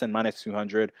less than minus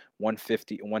 200,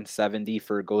 150, 170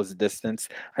 for goes the distance.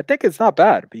 I think it's not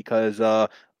bad because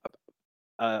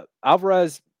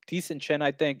Alvarez, decent chin,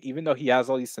 I think, even though he has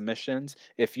all these submissions.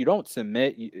 If you don't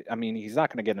submit, I mean, he's not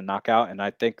going to get a knockout. And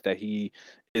I think that he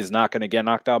is not going to get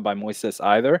knocked out by Moises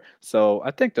either. So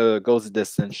I think the goes the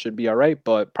distance should be all right,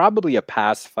 but probably a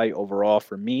pass fight overall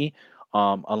for me.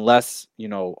 Unless,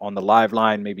 on the live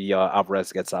line, maybe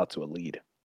Alvarez gets out to a lead.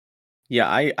 Yeah,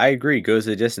 I agree. Goes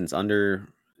the distance under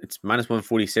it's minus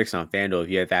 146 on FanDuel if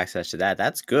you have access to that.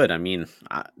 That's good. I mean,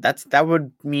 that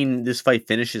would mean this fight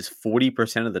finishes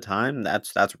 40% of the time.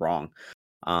 That's wrong.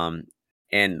 Um,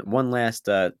 and one last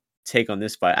take on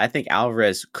this fight. I think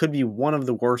Alvarez could be one of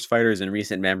the worst fighters in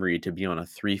recent memory to be on a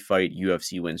 3-fight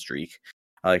UFC win streak.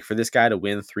 Like for this guy to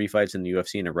win 3 fights in the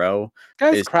UFC in a row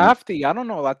Guy's is crafty. I don't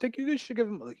know. I think you guys should give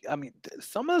him. I mean,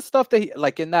 some of the stuff that he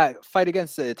like in that fight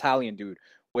against the Italian dude,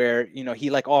 where he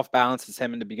like off balances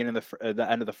him in the beginning of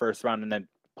the end of the first round, and then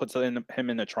puts him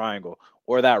in the triangle,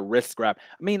 or that wrist grab.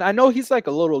 I mean, I know he's like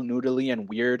a little noodly and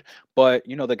weird, but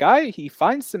the guy, he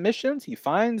finds submissions, he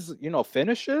finds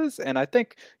finishes, and I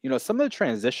think some of the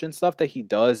transition stuff that he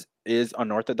does is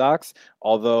unorthodox.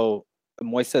 Although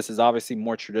Moises is obviously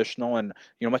more traditional and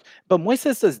much, but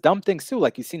Moises does dumb things too.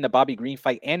 Like you've seen the Bobby Green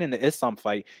fight and in the Islam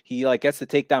fight, he like gets the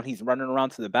takedown, he's running around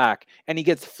to the back, and he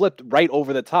gets flipped right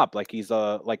over the top like he's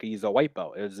a white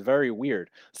belt. It's very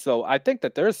weird. So I think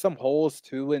that there's some holes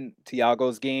too in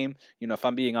Tiago's game. If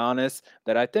I'm being honest,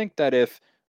 that I think that if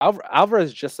Alvarez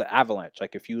is just an avalanche.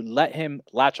 Like if you let him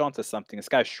latch onto something, this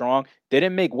guy's strong.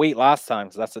 Didn't make weight last time,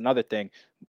 so that's another thing.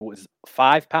 Was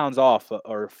 5 pounds off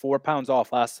or 4 pounds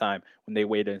off last time when they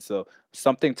weighed in. So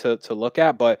something to look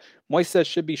at. But Moises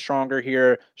should be stronger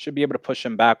here. Should be able to push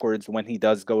him backwards when he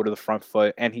does go to the front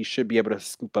foot, and he should be able to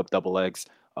scoop up double legs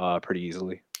pretty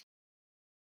easily.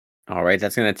 all right,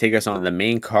 that's going to take us on the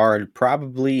main card.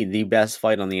 Probably the best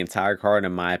fight on the entire card,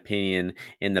 in my opinion,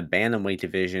 in the bantamweight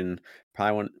division.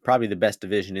 Probably the best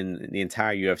division in the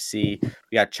entire UFC.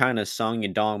 We got China's Song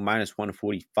Yadong minus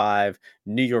 145,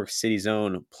 New York City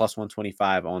Zone plus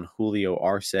 125 on Julio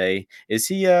Arce. Is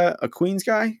he a Queens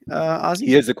guy, He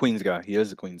Ozzy? is a Queens guy. He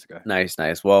is a Queens guy. Nice,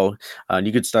 nice. Well,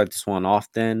 you could start this one off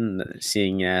then,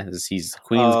 seeing as he's the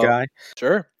Queens Uh, guy.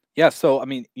 sure. Yeah. So I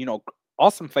mean,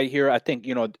 awesome fight here. I think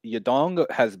Yadong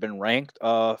has been ranked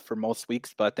for most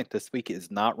weeks, but I think this week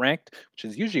is not ranked, which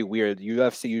is usually weird.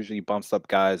 UFC usually bumps up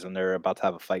guys when they're about to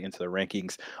have a fight into the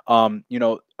rankings.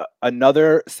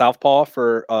 Another southpaw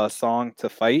for Song to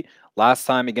fight. Last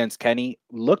time against Kenny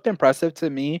looked impressive to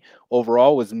me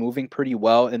overall. Was moving pretty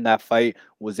well in that fight.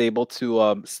 Was able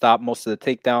to stop most of the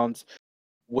takedowns,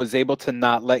 was able to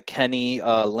not let Kenny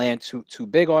land too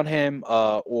big on him,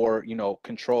 or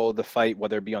control the fight,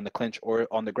 whether it be on the clinch or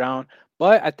on the ground.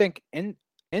 But I think in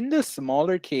the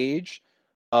smaller cage,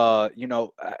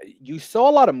 you saw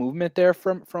a lot of movement there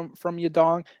from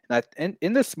Yadong, and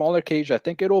in the smaller cage, I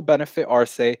think it'll benefit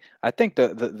Arce. I think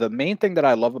the main thing that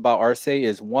I love about Arce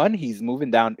is one, he's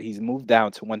moving down. He's moved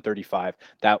down to 135.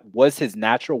 That was his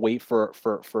natural weight for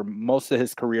most of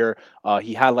his career.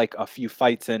 He had like a few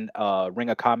fights in Ring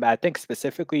of Combat. I think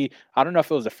specifically, I don't know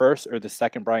if it was the first or the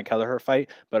second Brian Kelleher fight,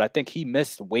 but I think he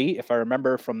missed weight. If I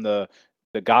remember from the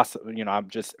gossip, I'm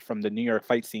just from the New York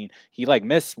fight scene. He like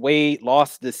missed weight,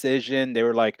 lost decision. They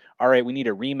were like, "All right, we need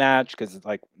a rematch because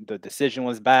like the decision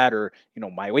was bad, or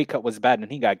my weight cut was bad,"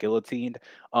 and he got guillotined.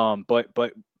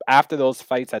 But after those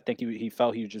fights, I think he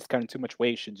felt he was just cutting too much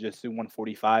weight. Should just do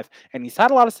 145, and he's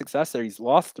had a lot of success there. He's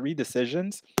lost 3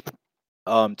 decisions.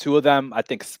 Two of them I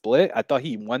think split. I thought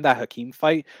he won that Hakeem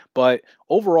fight, but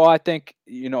overall, I think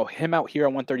him out here at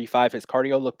 135. His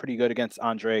cardio looked pretty good against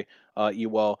Andre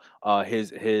Ewell.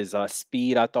 His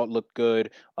speed I thought looked good.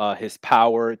 His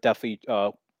power definitely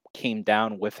came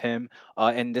down with him.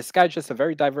 And this guy's just a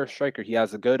very diverse striker. He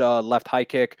has a good left high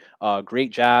kick,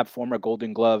 great jab, former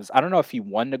Golden Gloves. I don't know if he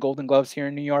won the Golden Gloves here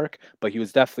in New York, but he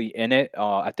was definitely in it.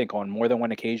 I think on more than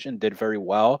one occasion, did very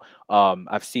well.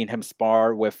 I've seen him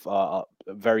spar with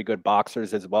very good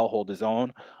boxers as well, hold his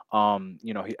own.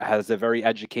 He has a very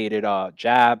educated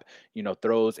jab,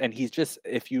 throws, and he's just,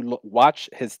 if you watch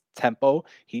his tempo,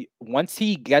 he once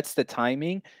he gets the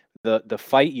timing, the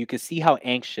fight, you can see how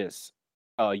anxious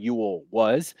Ewell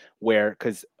was, where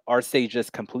because Arce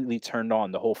just completely turned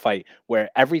on the whole fight, where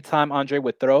every time Andre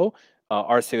would throw,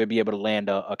 Arce would be able to land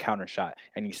a counter shot.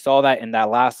 And you saw that in that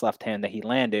last left hand that he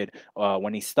landed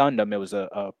when he stunned him. It was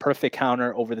a perfect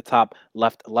counter over the top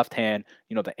left hand.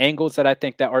 The angles that I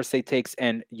think that Arce takes,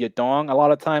 and Yadong, a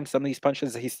lot of times, some of these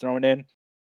punches that he's thrown in,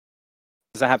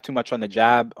 doesn't have too much on the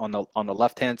jab on the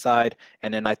left hand side,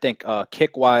 and then I think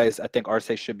kick wise, I think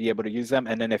Arce should be able to use them.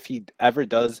 And then if he ever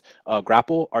does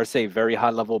grapple, Arce very high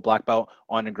level black belt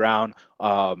on the ground.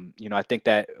 I think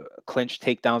that clinch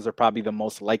takedowns are probably the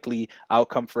most likely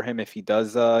outcome for him if he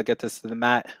does get this to the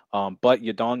mat. But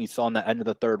Yadong, you saw in the end of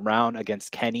the third round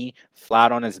against Kenny,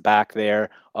 flat on his back there.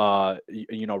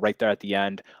 Right there at the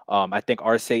end. I think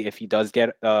Arce, if he does get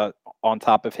on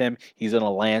top of him, he's going to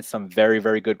land some very,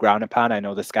 very good ground and pound. I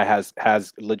know this guy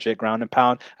has legit ground and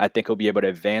pound. I think he'll be able to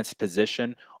advance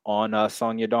position on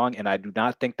Song Yadong, and I do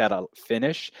not think that a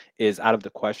finish is out of the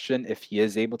question if he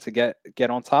is able to get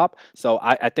on top. So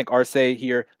I think Arce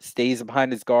here stays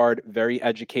behind his guard, very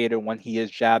educated when he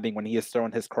is jabbing, when he is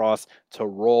throwing his cross to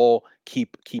roll,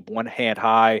 keep one hand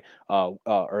high,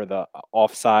 or the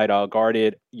offside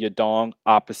guarded. Yadong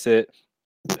opposite,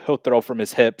 he'll throw from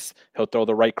his hips, he'll throw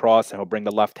the right cross, and he'll bring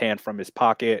the left hand from his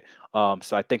pocket.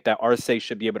 So I think that Arce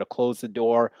should be able to close the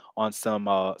door on some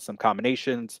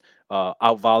combinations,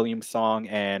 out volume Song,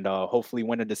 and hopefully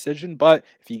win a decision. But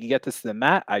if he can get this to the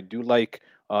mat, I do like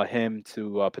him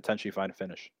to potentially find a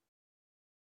finish.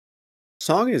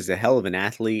 Song is a hell of an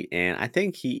athlete, and I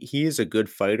think he is a good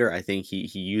fighter. I think he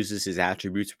uses his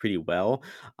attributes pretty well.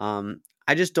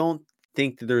 I just don't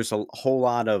think that there's a whole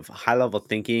lot of high level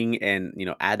thinking and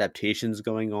adaptations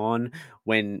going on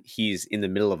when he's in the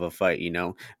middle of a fight.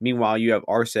 Meanwhile, you have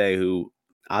Arce who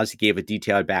obviously gave a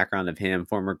detailed background of him,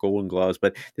 former Golden Gloves,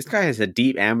 but this guy has a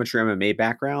deep amateur MMA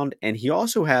background, and he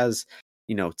also has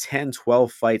 10,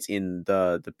 12 fights in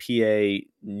the PA,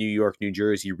 New York, New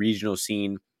Jersey regional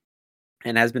scene,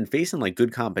 and has been facing like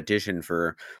good competition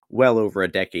for well over a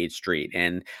decade straight.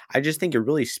 And I just think it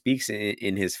really speaks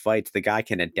in his fights. The guy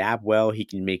can adapt well. He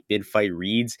can make mid fight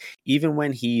reads. Even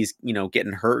when he's,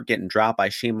 getting hurt, getting dropped by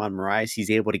Shimon Moraes,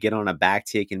 he's able to get on a back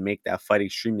take and make that fight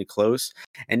extremely close.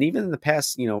 And even in the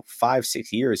past, 5,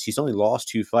 6 years, he's only lost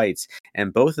 2 fights.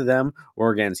 And both of them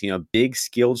were against, big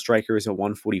skilled strikers at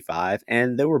 145.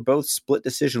 And they were both split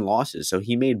decision losses. So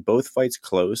he made both fights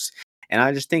close. And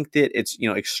I just think that it's,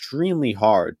 extremely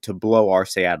hard to blow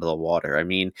Arce out of the water. I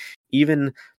mean,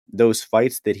 even those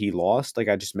fights that he lost, like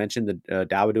I just mentioned, the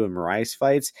Dawodu and Moraes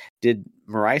fights, did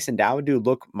Moraes and Dawodu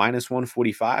look minus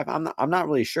 145? I'm not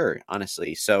really sure,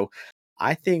 honestly. So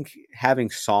I think having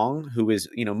Song, who is,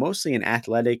 mostly an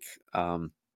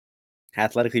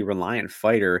athletically reliant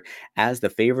fighter as the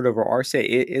favorite over Arce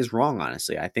is wrong,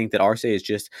 honestly. I think that Arce is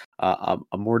just a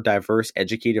more diverse,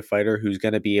 educated fighter who's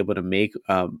going to be able to make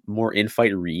more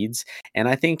in-fight reads. And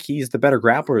I think he's the better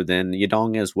grappler than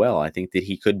Yadong as well. I think that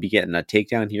he could be getting a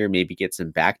takedown here, maybe get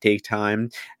some back take time.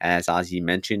 As Ozzy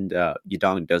mentioned,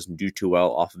 Yadong doesn't do too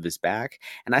well off of his back.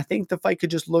 And I think the fight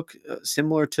could just look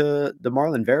similar to the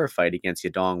Marlon Vera fight against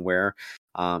Yadong, where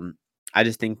I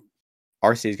just think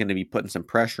Arce is going to be putting some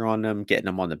pressure on them, getting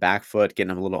them on the back foot, getting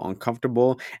them a little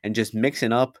uncomfortable, and just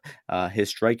mixing up his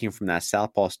striking from that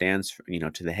southpaw stance,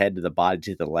 to the head, to the body,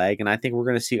 to the leg. And I think we're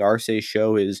going to see Arce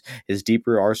show his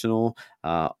deeper arsenal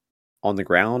on the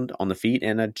ground, on the feet,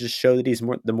 and just show that he's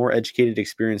the more educated,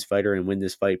 experienced fighter and win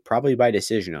this fight probably by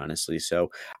decision, honestly.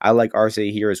 So I like Arce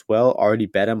here as well. Already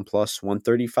bet him plus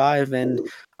 135, and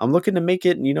I'm looking to make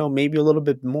it, maybe a little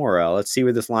bit more. Let's see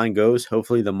where this line goes.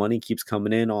 Hopefully the money keeps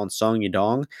coming in on Song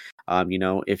Yadong.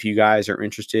 If you guys are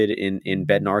interested in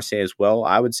betting Arce as well,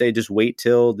 I would say just wait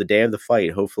till the day of the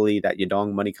fight. Hopefully that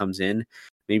Yadong money comes in,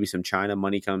 maybe some China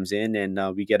money comes in,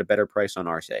 and we get a better price on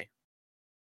Arce.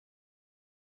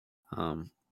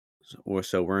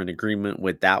 So we're in agreement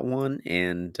with that one,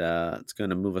 and it's going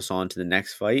to move us on to the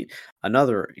next fight.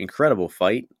 Another incredible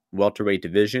fight, welterweight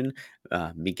division.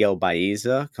 Miguel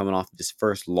Baeza coming off his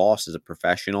first loss as a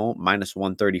professional, minus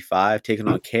 135, taking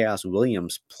on Chaos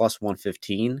Williams, plus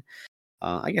 115.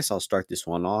 I guess I'll start this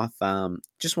one off.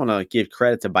 Just want to give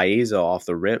credit to Baeza off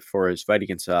the rip for his fight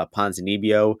against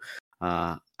Ponzinibbio.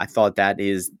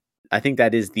 I think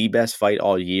that is the best fight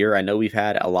all year. I know we've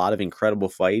had a lot of incredible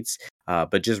fights,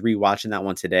 but just rewatching that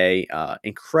one today,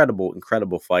 incredible,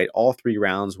 incredible fight. All 3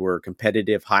 rounds were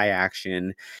competitive, high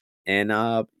action. And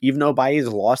even though Baez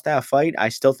lost that fight, I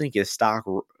still think his stock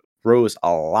rose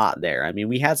a lot there. I mean,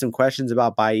 we had some questions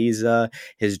about Baeza,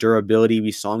 his durability.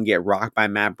 We saw him get rocked by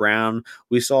Matt Brown.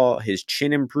 We saw his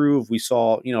chin improve. We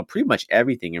saw, pretty much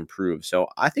everything improve. So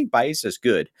I think Baeza is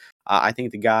good. I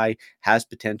think the guy has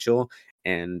potential.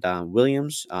 And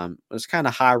Williams was kind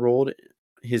of high rolled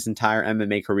his entire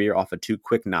MMA career off of 2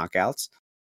 quick knockouts.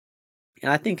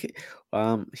 And I think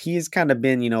he's kind of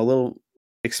been, a little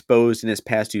exposed in his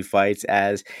past 2 fights,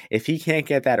 as if he can't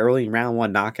get that early round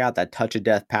 1 knockout, that touch of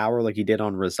death power like he did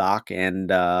on Razak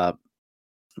and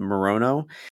Morono,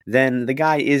 then the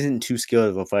guy isn't too skilled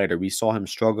of a fighter. We saw him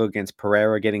struggle against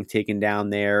Pereira getting taken down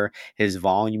there. His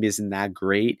volume isn't that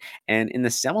great. And in the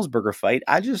Semmelsberger fight,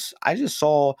 I just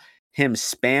saw him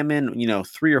spamming,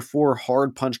 3 or 4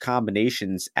 hard punch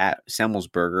combinations at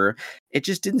Semmelsberger. It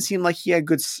just didn't seem like he had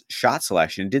good shot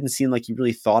selection. It didn't seem like he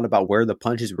really thought about where the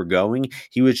punches were going.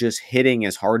 He was just hitting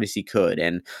as hard as he could.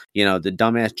 And, the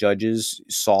dumbass judges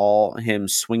saw him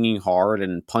swinging hard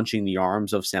and punching the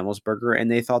arms of Semmelsberger,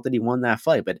 and they thought that he won that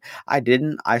fight. But I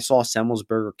didn't. I saw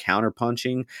Semmelsberger counter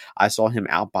punching. I saw him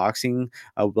outboxing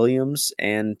Williams.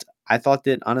 And I thought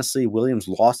that honestly, Williams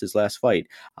lost his last fight,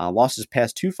 lost his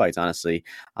past 2 fights, honestly.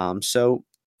 So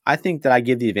I think that I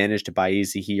give the advantage to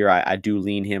Baeza here. I do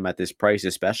lean him at this price,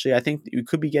 especially. I think you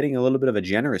could be getting a little bit of a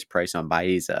generous price on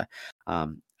Baeza,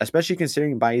 especially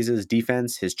considering Baeza's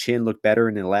defense. His chin looked better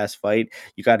in the last fight.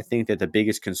 You got to think that the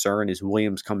biggest concern is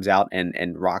Williams comes out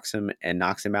and rocks him and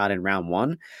knocks him out in round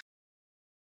 1.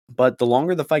 But the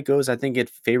longer the fight goes, I think it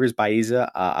favors Baeza.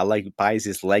 I like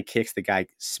Baeza's leg kicks. The guy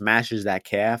smashes that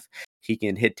calf. He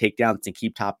can hit takedowns and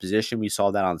keep top position. We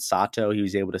saw that on Sato. He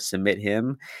was able to submit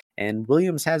him. And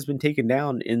Williams has been taken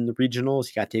down in the regionals.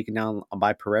 He got taken down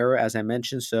by Pereira, as I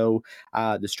mentioned. So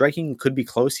the striking could be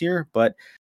close here. But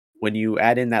when you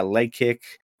add in that leg kick,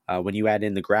 when you add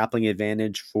in the grappling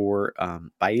advantage for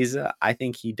Baeza, I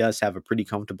think he does have a pretty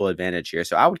comfortable advantage here.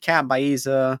 So I would cap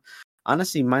Baeza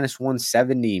honestly minus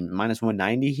 170, minus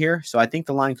 190 here. So I think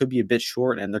the line could be a bit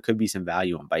short and there could be some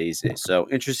value on Baeza. So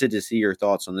interested to see your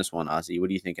thoughts on this one, Ozzy.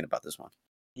 What are you thinking about this one?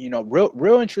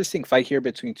 Real interesting fight here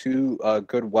between two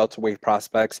good welterweight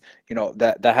prospects.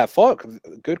 That have fought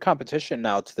good competition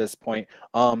now to this point.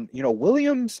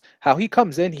 Williams, how he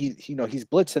comes in, he's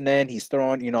blitzing in, he's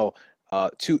throwing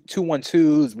two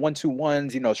 1-2s,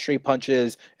 1-2-1s, straight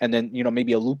punches, and then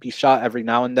maybe a loopy shot every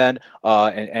now and then,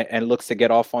 and looks to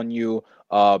get off on you.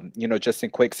 Just in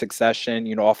quick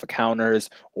succession, off of counters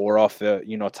or off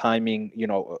the, timing,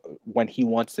 when he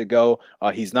wants to go.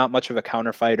 He's not much of a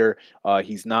counter fighter.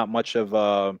 He's not much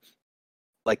of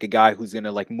like a guy who's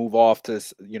gonna like move off to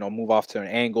an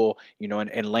angle,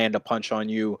 and land a punch on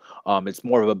you. It's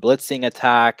more of a blitzing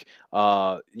attack.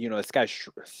 This guy's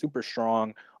super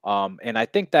strong. And I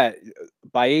think that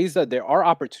Baeza, there are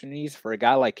opportunities for a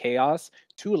guy like Chaos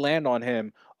to land on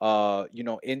him.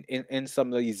 In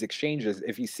some of these exchanges,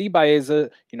 if you see Baeza,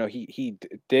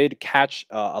 did catch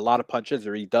a lot of punches,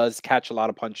 or he does catch a lot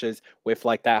of punches with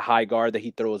like that high guard that he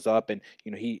throws up, and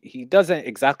he doesn't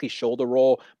exactly shoulder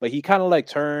roll, but he kind of like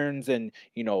turns and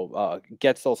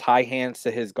gets those high hands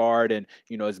to his guard, and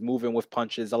is moving with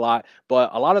punches a lot. But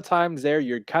a lot of times there,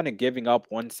 you're kind of giving up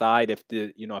one side if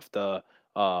the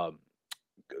um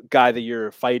guy that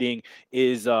you're fighting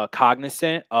is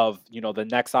cognizant of the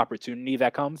next opportunity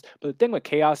that comes. But the thing with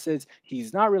Chaos is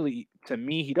he's not really, to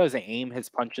me, he doesn't aim his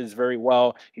punches very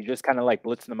well. He just kind of like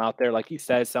blitzing them out there, like he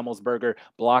says. Semmelsberger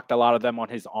blocked a lot of them on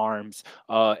his arms,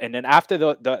 and then after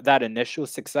that initial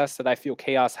success that I feel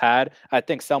Chaos had, I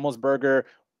think Semmelsberger,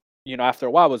 after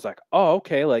a while was like, oh,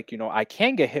 okay, like, I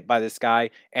can get hit by this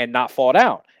guy and not fall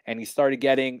down. And he started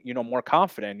getting, more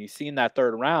confident. You see in that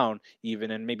third round, even,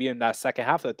 and maybe in that second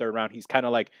half of the third round, he's kind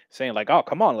of like saying like, oh,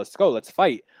 come on, let's go, let's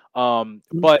fight.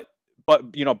 But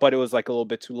it was like a little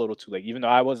bit too little too late, even though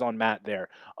I was on Matt there.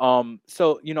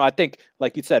 So, I think,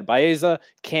 like you said, Baeza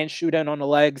can shoot in on the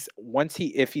legs.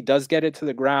 If he does get it to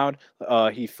the ground,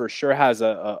 he for sure has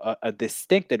a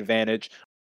distinct advantage.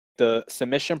 The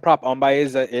submission prop on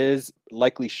Baeza is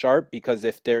likely sharp, because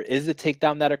if there is a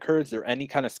takedown that occurs or any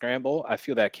kind of scramble, I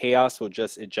feel that Chaos will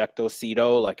just ejecto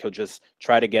Cito. Like, he'll just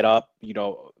try to get up,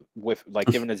 with like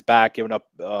giving his back, giving up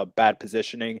bad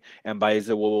positioning, and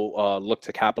Baeza will look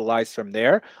to capitalize from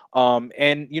there.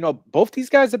 And both these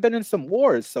guys have been in some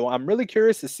wars, so I'm really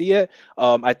curious to see it.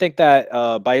 I think that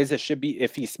Baeza should be,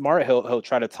 if he's smart, he'll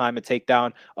try to time a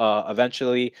takedown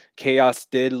eventually. Chaos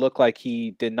did look like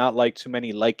he did not like too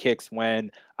many leg kicks when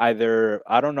either,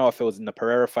 I don't know if it was in the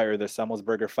Pereira fight or the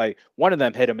Semmelsberger fight, one of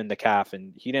them hit him in the calf,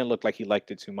 and he didn't look like he liked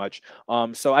it too much.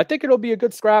 So I think it'll be a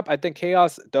good scrap. I think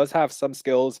Chaos does have some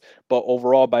skills, but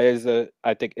overall, Baeza,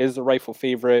 I think, is the rightful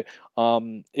favorite.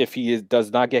 If he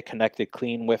does not get connected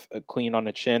clean on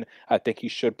the chin, I think he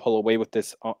should pull away with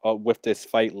this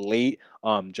fight late.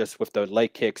 Just with the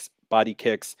leg kicks, body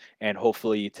kicks, and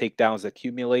hopefully takedowns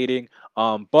accumulating.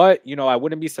 But I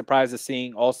wouldn't be surprised to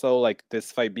seeing also like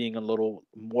this fight being a little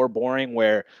more boring,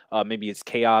 where maybe it's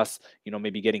Chaos,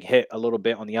 maybe getting hit a little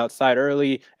bit on the outside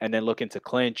early and then looking to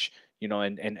clinch.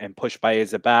 and push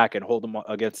Baeza back and hold him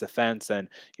against the fence. And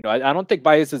I don't think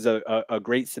Baez is a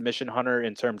great submission hunter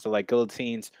in terms of like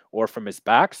guillotines or from his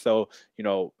back. So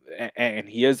and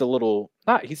he is a little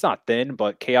not he's not thin,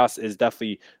 but Chaos is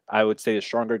definitely, I would say, a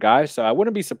stronger guy. So I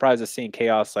wouldn't be surprised at seeing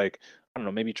Chaos, like, I don't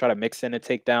know, maybe try to mix in a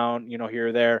takedown, here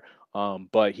or there.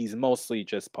 But he's mostly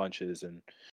just punches and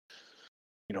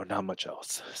not much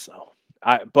else. So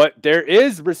but there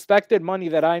is respected money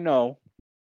that I know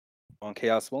on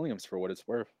Chaos Williams for what it's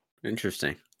worth.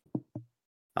 Interesting.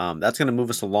 That's going to move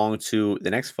us along to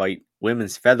the next fight,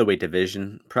 women's featherweight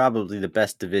division, probably the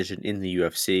best division in the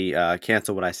UFC.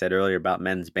 Cancel what I said earlier about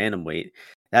men's bantamweight.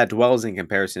 That dwells in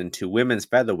comparison to women's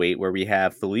featherweight, where we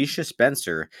have Felicia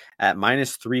Spencer at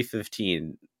minus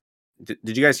 315.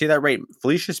 Did you guys hear that right?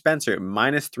 Felicia Spencer at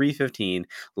minus 315,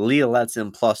 Leah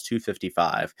Letson plus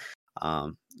 255.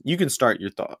 You can start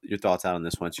your thoughts out on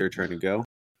this one. It's your turn to go.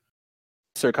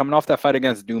 Sir, coming off that fight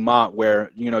against Dumont,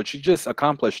 where she just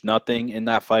accomplished nothing in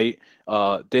that fight,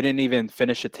 didn't even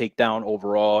finish a takedown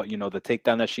overall. The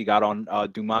takedown that she got on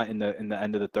Dumont in the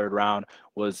end of the third round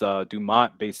was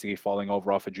Dumont basically falling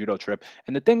over off a judo trip.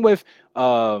 And the thing with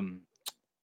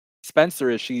Spencer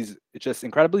is she's just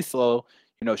incredibly slow.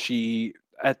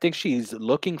 I think she's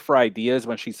looking for ideas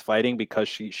when she's fighting because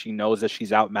she knows that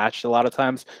she's outmatched a lot of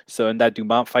times. So in that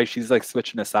Dumont fight, she's like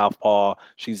switching to southpaw.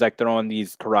 She's like throwing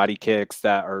these karate kicks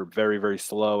that are very, very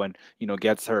slow and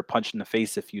gets her punched in the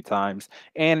face a few times.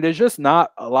 And there's just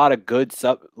not a lot of good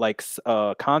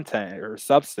content or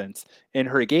substance in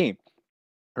her game.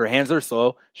 Her hands are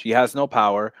slow. She has no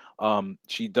power.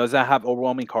 She doesn't have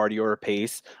overwhelming cardio or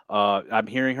pace. I'm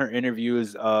hearing her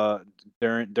interviews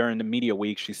during the media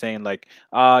week. She's saying like,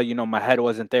 my head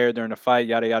wasn't there during the fight,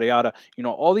 yada yada yada.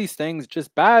 All these things,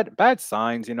 just bad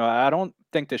signs. I don't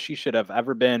think that she should have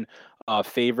ever been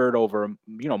favored over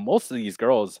most of these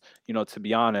girls. To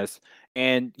be honest,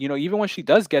 and even when she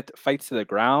does get fights to the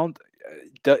ground,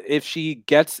 if she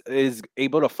is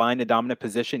able to find a dominant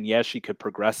position, yes, she could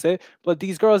progress it. But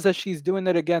these girls that she's doing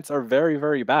it against are very,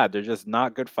 very bad. They're just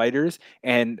not good fighters.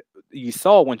 And you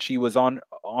saw when she was on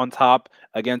top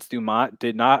against Dumont,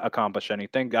 did not accomplish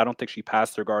anything. I don't think she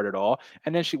passed her guard at all.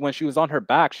 And then when she was on her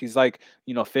back, she's like,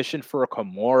 fishing for a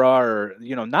Kimura or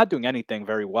not doing anything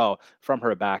very well from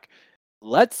her back.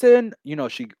 Letson,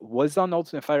 she was on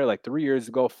Ultimate Fighter like 3 years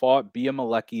ago, fought Bia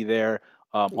Malecki there.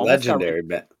 Almost got Legendary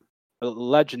bet.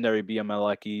 legendary Bia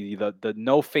Malecki, the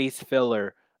no face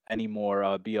filler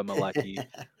anymore, Bia Malecki.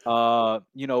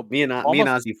 Me and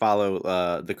Almost Ozzy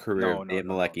follow the career no, of no, Bia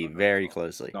no, no, Malecki no, no, very no,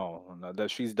 closely. no, that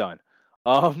she's done.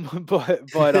 But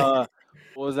what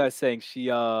was I saying? She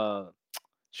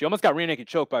almost got rear naked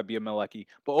choked by Bia Malecki.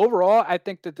 But overall, I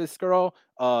think that this girl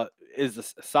is a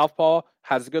southpaw,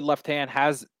 has a good left hand,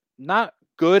 has not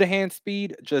good hand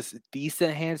speed, just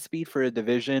decent hand speed for a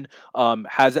division.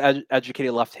 Has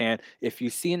educated left hand. If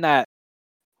you've seen that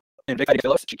in Vic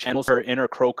Phillips, she channels her inner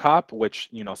Crow Cop, which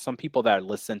some people that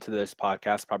listen to this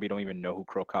podcast probably don't even know who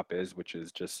Crow Cop is, which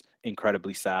is just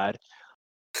incredibly sad.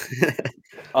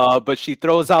 But she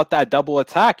throws out that double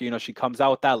attack. She comes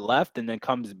out with that left and then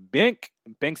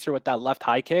binks her with that left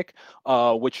high kick,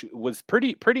 which was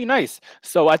pretty nice.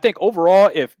 So I think overall,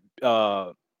 if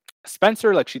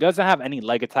Spencer, like, she doesn't have any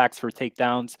leg attacks for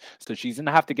takedowns, so she's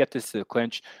gonna have to get this to the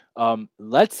clinch.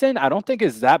 Letson, I don't think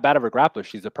is that bad of a grappler.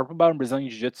 She's a purple belt in Brazilian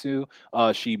Jiu-Jitsu.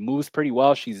 She moves pretty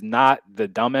well. She's not the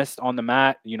dumbest on the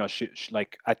mat. She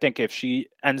like, I think if she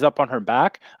ends up on her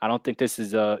back, I don't think this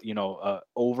is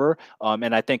over.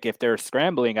 And I think if they're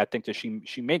scrambling, I think that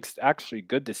she makes actually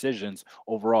good decisions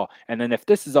overall. And then if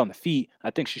this is on the feet, I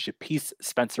think she should piece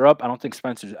Spencer up. I don't think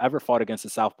Spencer's ever fought against a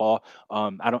southpaw.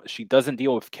 She doesn't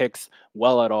deal with kicks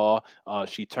well at all.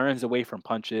 She turns away from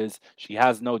punches. She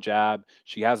has no jab.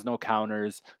 She has no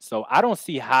counters. So I don't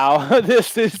see how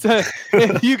this is.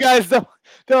 If you guys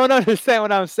don't understand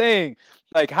what I'm saying,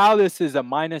 like how this is a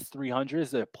minus 300,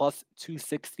 is a plus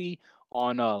 260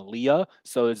 on Leah.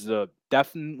 So it's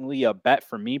definitely a bet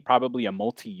for me. Probably a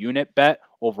multi-unit bet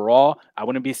overall. I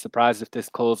wouldn't be surprised if this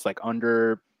closed like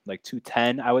under like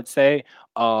 210. I would say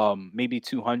maybe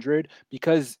 200,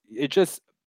 because it just,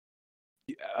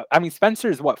 I mean,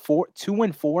 Spencer's what,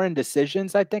 2-4 in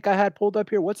decisions. I think I had pulled up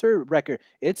here. What's her record?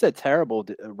 It's a terrible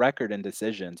record in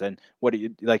decisions. And what do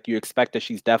you like? You expect that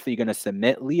she's definitely going to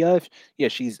submit Leah? Yeah,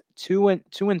 she's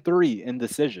 2-3 in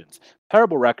decisions.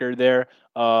 Terrible record there.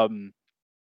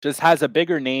 Just has a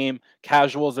bigger name.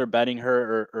 Casuals are betting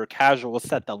her, or casuals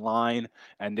set the line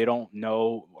and they don't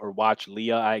know or watch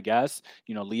Leah, I guess.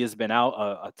 Leah's been out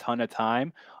a ton of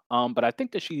time. But I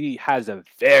think that she has a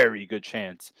very good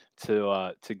chance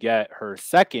to get her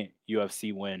second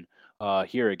UFC win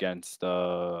here against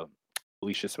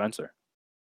Alicia Spencer.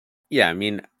 Yeah, I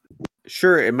mean,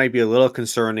 sure, it might be a little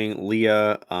concerning.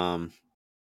 Leah,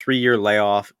 3-year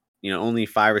layoff, only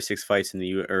 5 or 6 fights in the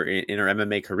U or in her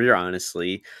MMA career,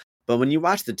 honestly. But when you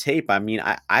watch the tape, I mean,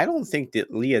 I don't think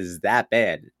that Leah is that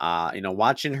bad.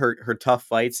 Watching her tough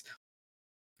fights,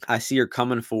 I see her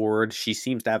coming forward. She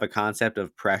seems to have a concept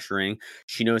of pressuring.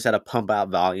 She knows how to pump out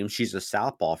volume. She's a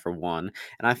southpaw for one,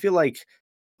 and I feel like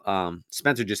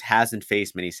Spencer just hasn't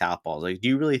faced many southpaws. Like, do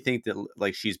you really think that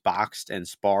like she's boxed and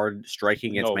sparred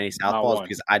striking against No, many not southpaws? one.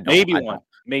 Because I don't. Maybe I one. don't.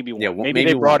 Maybe Yeah, one. Maybe they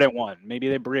maybe brought one. in one. Maybe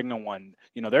they bring in one.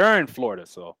 They're in Florida,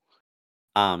 so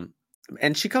Um,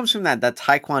 and she comes from that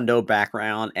taekwondo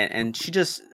background, and she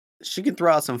can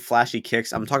throw out some flashy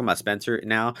kicks. I'm talking about Spencer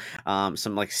now,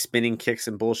 some like spinning kicks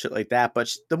and bullshit like that.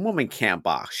 But the woman can't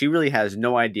box. She really has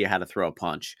no idea how to throw a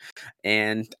punch.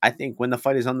 And I think when the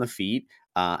fight is on the feet,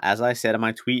 as I said in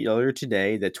my tweet earlier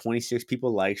today, that 26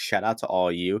 people like, shout out to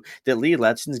all you, that Lee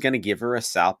Letson's going to give her a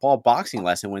southpaw boxing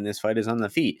lesson when this fight is on the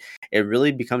feet. It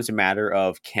really becomes a matter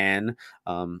of can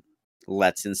um,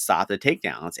 Letson stop the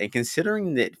takedowns. And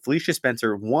considering that Felicia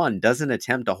Spencer, one, doesn't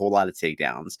attempt a whole lot of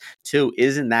takedowns, two,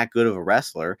 isn't that good of a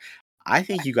wrestler, I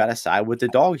think you got to side with the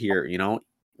dog here,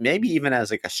 maybe even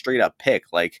as like a straight up pick.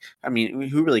 Like, I mean,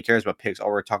 who really cares about picks? All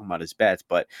we're talking about is bets.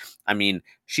 But I mean,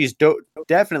 she's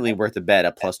definitely worth a bet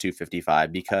at plus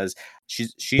 255 because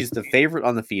she's the favorite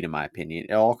on the feet, in my opinion.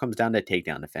 It all comes down to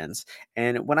takedown defense.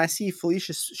 And when I see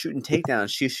Felicia shooting takedowns,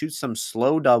 she shoots some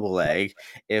slow double leg.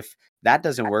 If that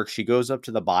doesn't work, she goes up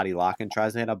to the body lock and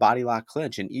tries to hit a body lock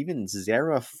clinch. And even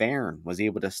Zara Farron was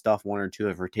able to stuff one or two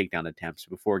of her takedown attempts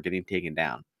before getting taken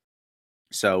down.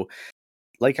 So,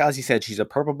 like Ozzy said, she's a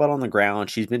purple belt on the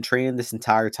ground. She's been training this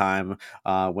entire time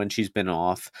when she's been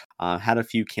off. Had a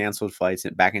few canceled fights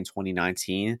back in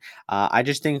 2019. I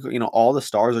just think, all the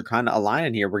stars are kind of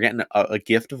aligning here. We're getting a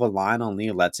gift of a line on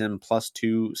Leah Letson plus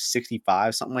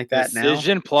 265, something like that now.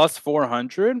 decision plus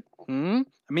 400. I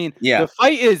mean, Yeah. the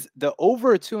fight is the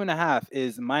over 2.5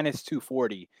 is minus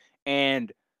 240,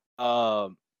 and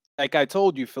like I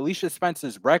told you, Felicia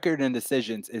Spencer's record in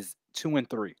decisions is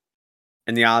 2-3.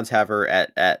 And the odds have her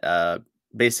at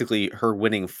basically her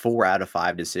winning 4 out of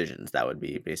 5 decisions. That would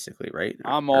be basically right.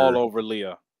 I'm all Or over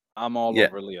Leah. I'm all yeah,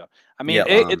 over Leah. I yeah.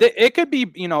 mean, it could be,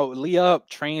 Leah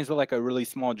trains with like a really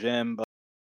small gym, but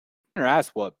her ass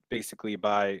whooped basically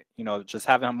by, just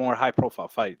having more high profile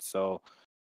fights. So,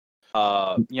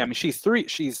 yeah, I mean, she's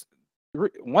 1-3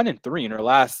 in her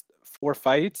last 4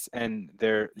 fights, and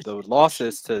the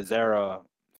losses to Zara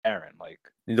Aaron. Like,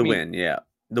 I The mean, win, yeah.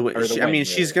 The win. or the I mean,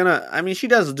 win, yeah, she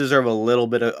does deserve a little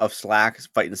bit of slack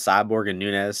fighting Cyborg and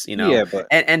Nunes, yeah, but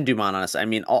and Dumont, honestly. I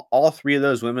mean, all 3 of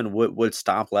those women would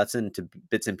stomp Letson to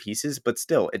bits and pieces, but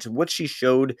still, it's what she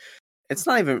showed. It's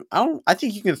not even I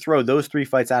think you can throw those 3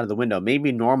 fights out of the window.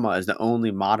 Maybe Norma is the only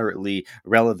moderately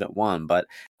relevant one, but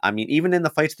I mean, even in the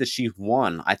fights that she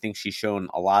won, I think she's shown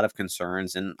a lot of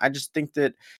concerns, and I just think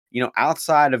that,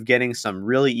 outside of getting some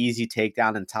really easy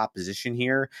takedown in top position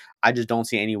here, I just don't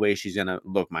see any way she's gonna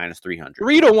look minus 300.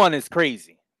 3-1 is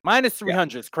crazy. Minus Yeah,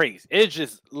 300 is crazy. It's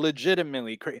just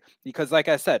legitimately crazy because, like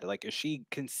I said, like if she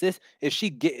can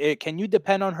you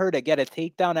depend on her to get a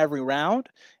takedown every round?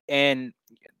 And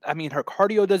I mean, her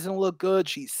cardio doesn't look good.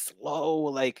 She's slow.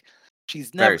 Like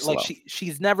very slow.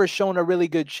 she's never shown a really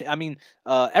good. I mean,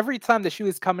 every time that she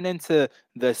was coming into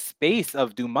the space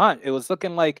of Dumont, it was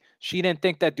looking like she didn't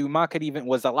think that Dumont could even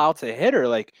was allowed to hit her.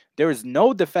 Like there was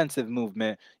no defensive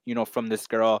movement, from this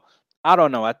girl. I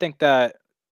don't know. I think that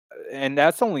and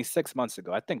that's only 6 months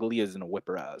ago. I think Leah's gonna whip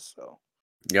her ass. So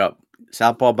Yep.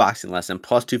 Southpaw boxing lesson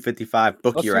plus 255.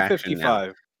 Book plus your two action fifty now.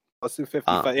 five. Plus two fifty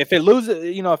Um, five. If it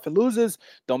loses,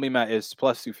 don't be mad. It's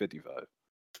plus 255.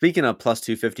 Speaking of plus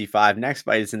 255, next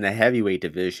fight is in the heavyweight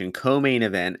division, co-main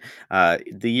event.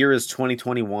 The year is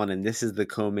 2021, and this is the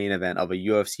co-main event of a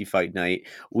UFC fight night.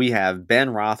 We have Ben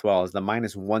Rothwell as the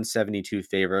minus 172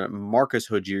 favorite, Marcus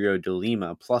Rogerio de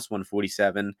Lima plus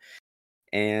 147.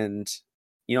 And,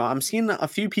 I'm seeing a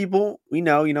few people we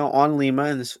know, on Lima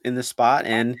in this spot,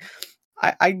 and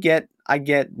I get,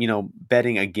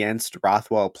 betting against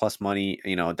Rothwell plus money.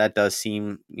 That does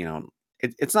seem,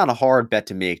 it's not a hard bet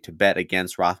to make to bet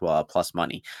against Rothwell at plus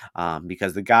money,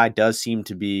 because the guy does seem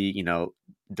to be,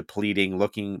 depleting,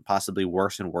 looking possibly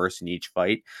worse and worse in each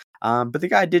fight. But the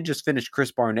guy did just finish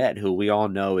Chris Barnett, who we all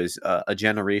know is a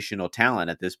generational talent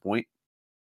at this point.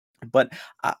 But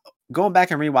going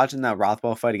back and rewatching that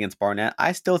Rothwell fight against Barnett,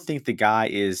 I still think the guy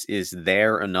is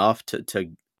there enough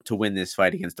to to win this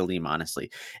fight against Dilima,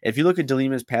 honestly. If you look at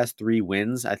Dilima's past 3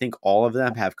 wins, I think all of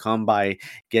them have come by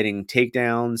getting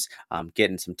takedowns,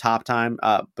 getting some top time,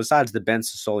 besides the Ben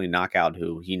Sassoli knockout,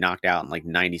 who he knocked out in like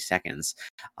 90 seconds.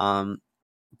 Um,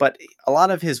 but a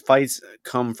lot of his fights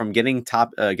come from getting a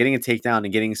takedown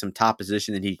and getting some top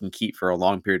position that he can keep for a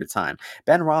long period of time.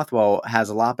 Ben Rothwell has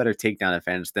a lot better takedown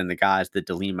defense than the guys that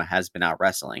Delima has been out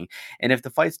wrestling. And if the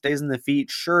fight stays in the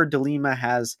feet, sure, Delima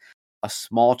has a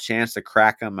small chance to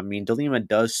crack him. I mean, Delima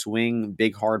does swing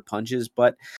big, hard punches,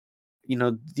 but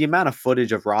the amount of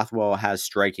footage of Rothwell has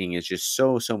striking is just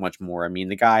so much more. I mean,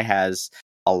 the guy has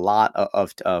a lot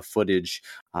of footage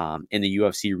in the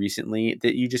UFC recently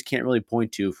that you just can't really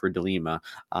point to for Delima.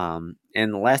 And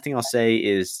the last thing I'll say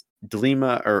is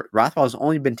Delima or Rothwell has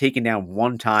only been taken down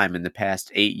one time in the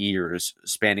past 8 years,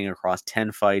 spanning across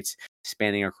 10 fights,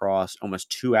 spanning across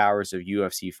almost 2 hours of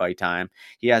UFC fight time.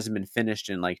 He hasn't been finished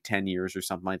in like 10 years or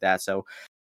something like that. So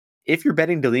if you're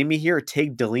betting Delima here,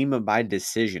 take Delima by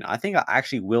decision. I think I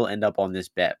actually will end up on this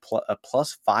bet.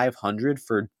 Plus 500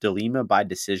 for Delima by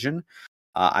decision.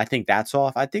 I think that's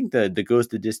off. I think the goes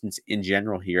the distance in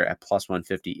general here at plus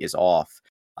 150 is off.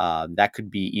 That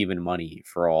could be even money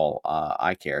for all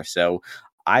I care. So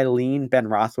I lean Ben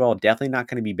Rothwell. Definitely not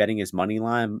going to be betting his money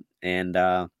line. And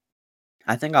I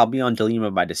think I'll be on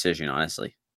Delima by decision,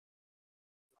 honestly.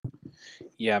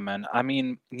 Yeah, man. I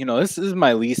mean, this is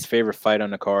my least favorite fight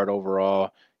on the card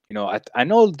overall. I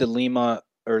know the Lima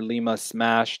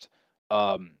smashed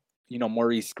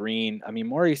Maurice Green. I mean,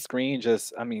 Maurice Green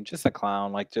just a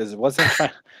clown. Like just wasn't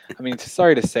trying I mean,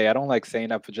 sorry to say, I don't like saying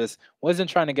that, but just wasn't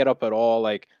trying to get up at all.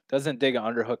 Like doesn't dig an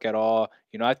underhook at all.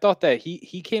 I thought that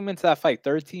he came into that fight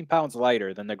 13 pounds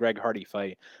lighter than the Greg Hardy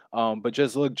fight. But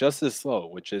just looked just as slow,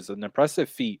 which is an impressive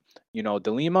feat.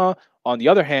 DeLima, on the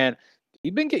other hand, he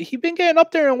been getting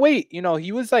up there in weight.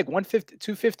 He was like 150,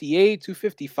 258,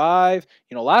 255.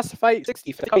 Last fight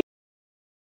 65.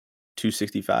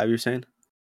 265, you're saying?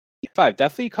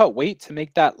 Definitely cut weight to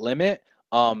make that limit.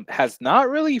 Has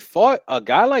not really fought a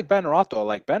guy like Ben Rothwell.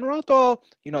 Like Ben Rothwell,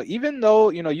 even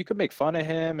though you could make fun of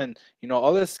him and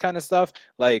all this kind of stuff.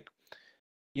 Like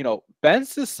Ben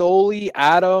Sassoli,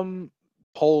 Adam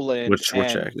Poland, Which and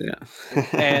check,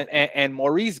 yeah. and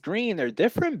Maurice Green, they're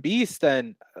different beasts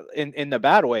than in the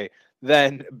bad way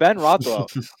than Ben Rothwell.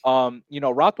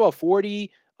 Rothwell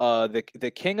 40,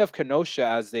 the king of Kenosha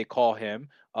as they call him.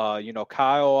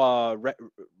 Kyle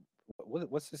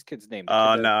what's this kid's name? The kid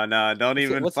Oh, that no, don't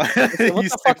even what you the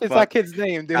sick fuck is fuck. that kid's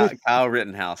name, dude? Kyle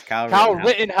Rittenhouse. Kyle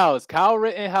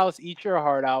Rittenhouse, eat your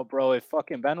heart out, bro. If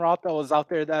fucking Ben Rothwell was out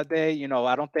there that day,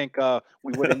 I don't think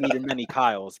we would have needed many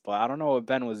Kyles, but I don't know what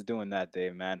Ben was doing that day,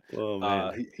 man. Oh,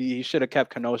 man. He should have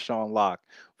kept Kenosha on lock.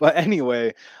 But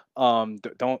anyway,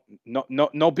 don't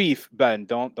no beef, Ben.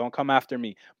 Don't come after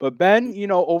me. But Ben,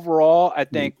 overall, I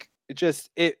think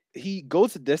he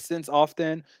goes the distance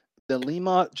often. The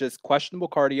Lima, just questionable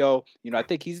cardio. I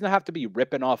think he's gonna have to be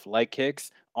ripping off leg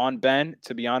kicks on Ben.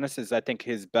 To be honest, is I think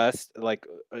his best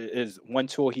is one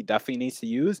tool he definitely needs to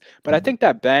use. But I think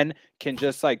that Ben can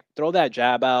just like throw that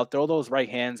jab out, throw those right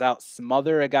hands out,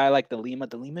 smother a guy like the Lima.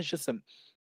 The Lima's just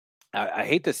I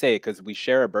hate to say it because we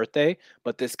share a birthday,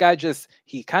 but this guy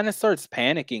he kind of starts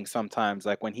panicking sometimes.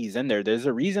 Like when he's in there, there's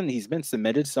a reason he's been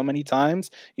submitted so many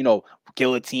times.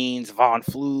 Guillotines, Von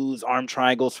Flues, arm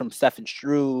triangles from Stefan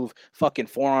Struve, fucking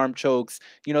forearm chokes.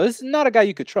 This is not a guy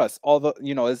you could trust. Although,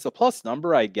 it's a plus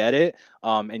number, I get it.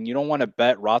 And you don't want to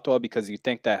bet Rothwell because you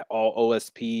think that all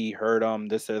OSP hurt him,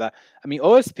 this or that. I mean,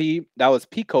 OSP, that was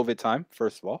peak COVID time,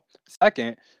 first of all.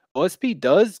 Second, OSP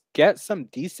does get some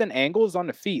decent angles on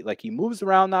the feet. Like he moves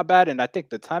around not bad. And I think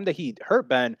the time that he hurt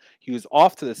Ben, he was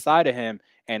off to the side of him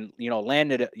and,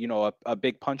 landed, a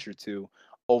big punch or two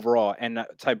overall. And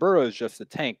Tybura is just a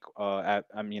tank at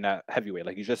heavyweight.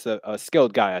 Like he's just a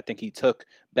skilled guy. I think he took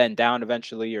Ben down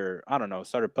eventually, or I don't know,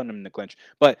 started putting him in the clinch.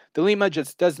 But DeLima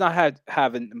just does not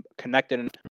have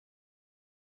connected.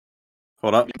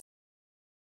 Hold up.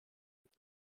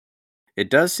 It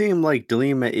does seem like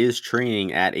Delima is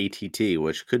training at ATT,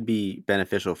 which could be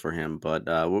beneficial for him. But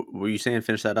were you saying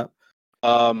finish that up?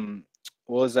 What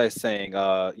was I saying?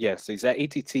 Yes, he's at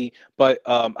ATT, but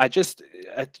I just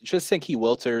think he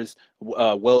wilts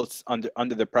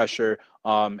under the pressure.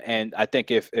 And I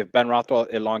think if Ben Rothwell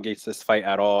elongates this fight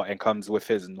at all and comes with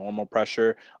his normal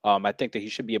pressure, I think that he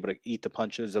should be able to eat the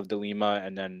punches of DeLima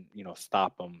and then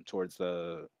stop him towards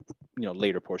the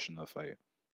later portion of the fight.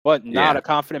 But not Yeah. a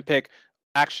confident pick.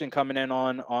 Action coming in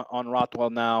on Rothwell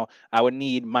now. I would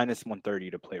need minus 130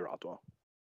 to play Rothwell.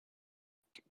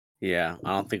 Yeah,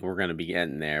 I don't think we're gonna be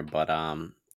getting there, but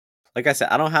like I said,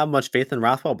 I don't have much faith in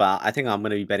Rothwell, but I think I'm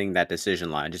going to be betting that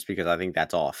decision line just because I think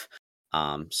that's off.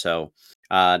 That's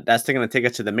going to take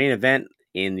us to the main event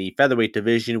in the featherweight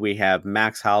division. We have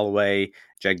Max Holloway,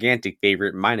 gigantic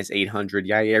favorite, minus 800.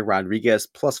 Yair Rodriguez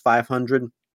plus 500.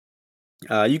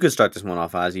 You could start this one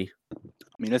off, Ozzy. I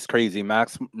mean, it's crazy.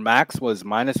 Max was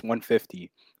minus 150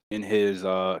 in his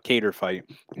Cater fight,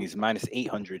 and he's minus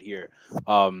 800 here.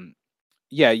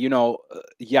 Yeah,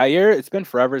 Yair, it's been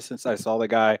forever since I saw the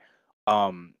guy.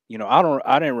 I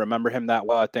didn't remember him that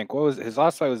well. I think what was his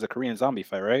last fight was a Korean Zombie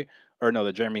fight, right? Or no,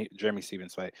 the Jeremy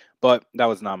Stevens fight. But that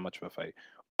was not much of a fight.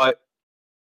 But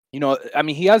I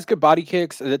mean, he has good body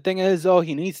kicks. The thing is, though,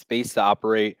 he needs space to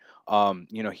operate.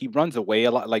 He runs away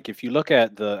a lot. Like if you look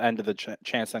at the end of the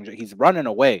Chance Sung, he's running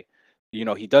away.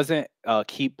 He doesn't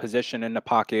keep position in the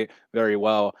pocket very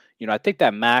well. I think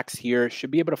that Max here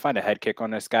should be able to find a head kick on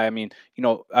this guy.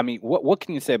 What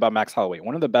can you say about Max Holloway?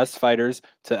 One of the best fighters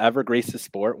to ever grace the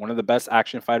sport. One of the best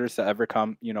action fighters to ever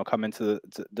come into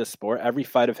the sport. Every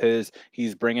fight of his,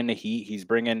 he's bringing the heat. He's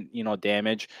bringing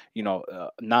damage.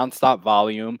 Nonstop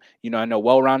volume. And a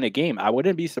well-rounded game. I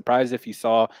wouldn't be surprised if you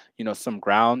saw some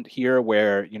ground here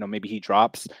where maybe he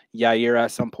drops Yair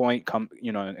at some point,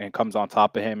 and comes on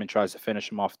top of him and tries to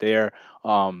finish him off there.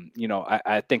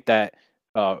 I think that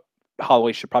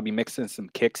Holloway should probably mix in some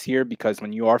kicks here, because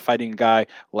when you are fighting a guy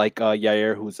like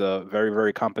Yair, who's a very,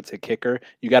 very competent kicker,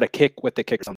 you got to kick with the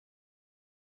kicks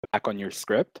back on your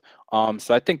script.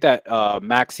 So I think that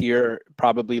Max here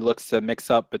probably looks to mix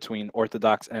up between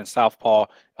orthodox and southpaw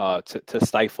to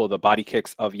stifle the body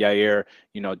kicks of Yair.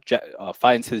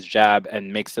 Finds his jab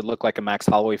and makes it look like a Max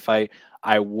Holloway fight.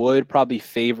 I would probably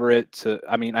favor it to.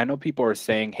 I mean, I know people are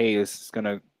saying, "Hey, this is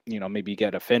gonna." Maybe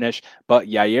get a finish, but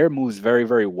Yair moves very,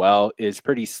 very well, is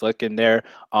pretty slick in there.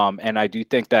 And I do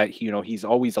think that, he's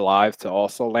always alive to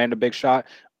also land a big shot.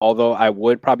 Although I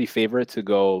would probably favor it to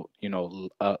go,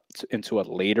 into a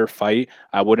later fight.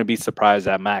 I wouldn't be surprised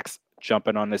at Max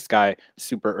jumping on this guy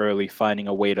super early, finding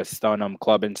a way to stun him,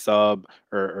 club and sub,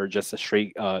 or just a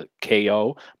straight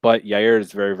KO. But Yair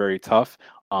is very, very tough.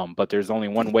 But there's only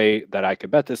one way that I could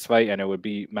bet this fight, and it would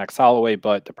be Max Holloway,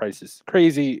 but the price is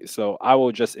crazy. So I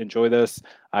will just enjoy this.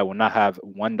 I will not have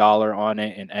 $1 on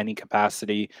it in any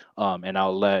capacity. And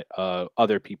I'll let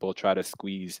other people try to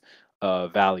squeeze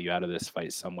value out of this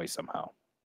fight some way, somehow.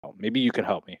 Maybe you can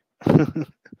help me.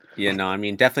 Yeah, no, I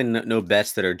mean, definitely no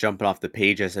bets that are jumping off the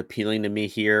page as appealing to me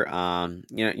here.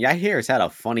 Yair has had a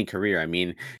funny career. I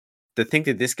mean, to think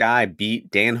that this guy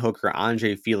beat Dan Hooker,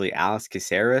 Andre Fili, Alex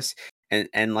Caceres,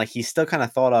 and like he's still kind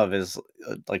of thought of as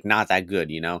like not that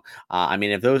good. I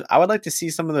mean, if those, I would like to see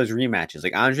some of those rematches,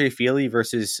 like Andre Fili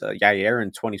versus Yair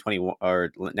in 2021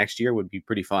 or next year would be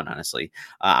pretty fun. Honestly,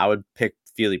 I would pick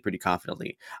Fili pretty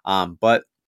confidently. But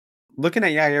looking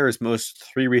at Yair's most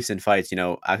three recent fights,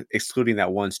 excluding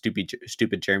that one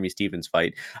stupid Jeremy Stevens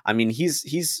fight, I mean,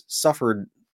 he's suffered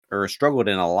or struggled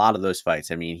in a lot of those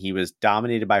fights. I mean, he was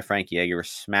dominated by Frankie Edgar,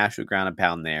 smashed with ground and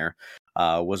pound there.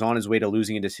 Was on his way to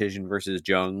losing a decision versus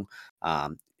Jung.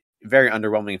 Very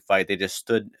underwhelming fight. They just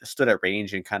stood at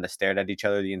range and kind of stared at each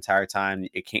other the entire time.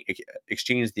 It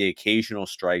exchanged the occasional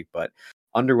strike, but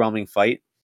underwhelming fight.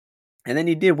 And then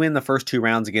he did win the first two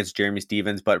rounds against Jeremy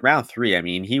Stevens, but round three, I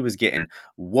mean, he was getting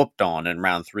whooped on in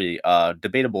round three.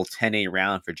 Debatable 10-8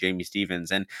 round for Jeremy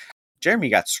Stevens. And Jeremy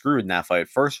got screwed in that fight.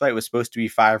 First fight was supposed to be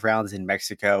 5 rounds in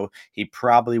Mexico. He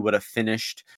probably would have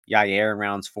finished Yair in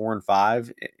rounds 4 and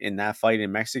 5 in that fight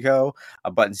in Mexico,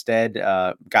 but instead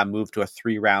got moved to a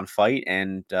 3-round fight,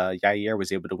 and Yair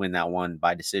was able to win that one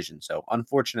by decision. So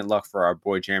unfortunate luck for our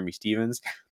boy Jeremy Stevens.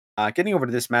 Getting over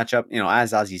to this matchup,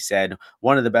 as Ozzy said,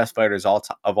 one of the best fighters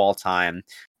of all time.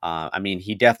 I mean,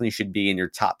 he definitely should be in your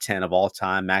top 10 of all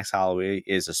time. Max Holloway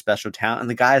is a special talent, and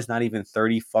the guy is not even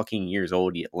 30 fucking years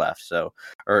old yet left. So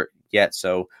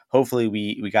hopefully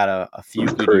we got a few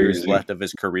good years left of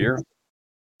his career.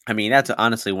 I mean, that's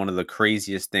honestly one of the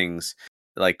craziest things,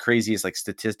 like craziest like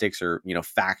statistics or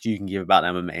facts you can give about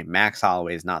MMA. Max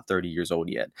Holloway is not 30 years old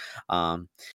yet.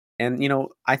 And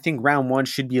I think round one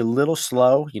should be a little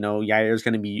slow. Yair's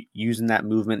going to be using that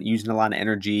movement, using a lot of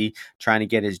energy, trying to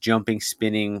get his jumping,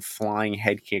 spinning, flying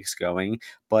head kicks going.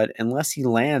 But unless he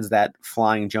lands that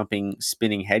flying, jumping,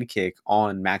 spinning head kick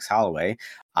on Max Holloway,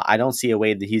 I don't see a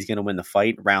way that he's going to win the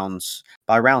fight.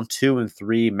 By round 2 and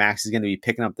 3, Max is going to be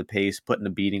picking up the pace, putting a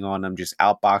beating on him, just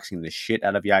outboxing the shit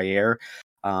out of Yair.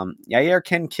 Yair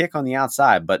can kick on the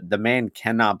outside, but the man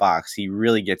cannot box. He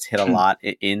really gets hit a lot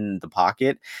in the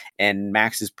pocket, and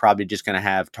Max is probably just going to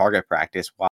have target practice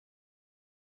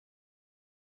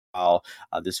while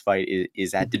how this fight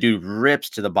is that the dude rips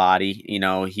to the body. You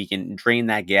know, he can drain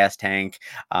that gas tank.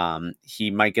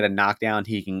 He might get a knockdown.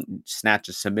 He can snatch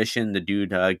a submission. The dude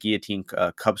guillotine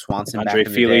Cub Swanson back Andre in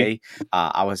the Fili. day.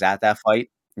 I was at that fight.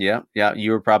 Yeah, yeah,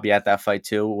 you were probably at that fight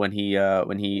too when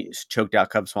he choked out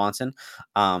Cub Swanson.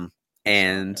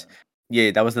 And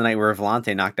yeah, that was the night where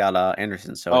Vellante knocked out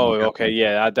Anderson. So Oh, you okay, definitely,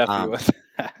 yeah, I definitely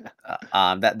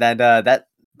um, was.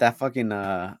 that fucking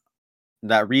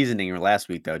that reasoning last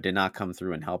week though did not come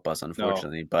through and help us, No,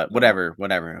 unfortunately. But no.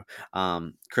 whatever.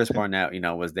 Chris Barnett,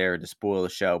 was there to spoil the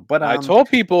show. But I told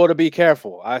people to be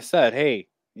careful. I said, hey,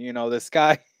 this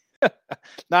guy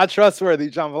not trustworthy.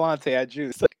 John Vellante at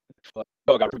Juice.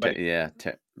 yeah,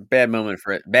 bad moment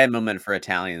for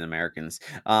Italian Americans.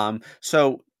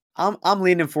 So I'm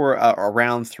leaning for a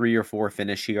round 3 or 4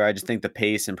 finish here. I just think the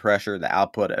pace and pressure, the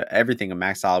output, everything of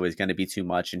Max Holloway is going to be too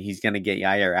much, and he's going to get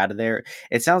Yair out of there.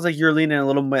 It sounds like you're leaning a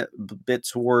little bit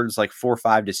towards like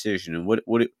 4-5 decision. And what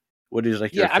is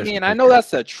like your Yeah, I official mean, I pick know here?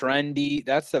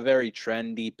 that's a very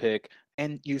trendy pick.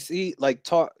 And you see, like,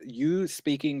 you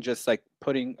speaking, just like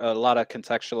putting a lot of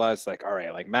contextualized, like, all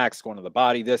right, like Max going to the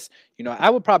body. I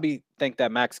would probably think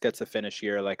that Max gets a finish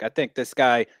here. Like, I think this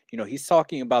guy, he's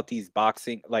talking about these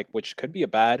boxing, like, which could be a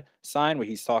bad sign, where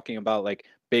he's talking about like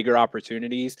bigger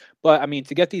opportunities. But I mean,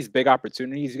 to get these big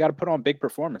opportunities, you got to put on big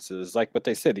performances. Like what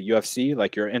they said, the UFC,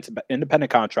 like you're an independent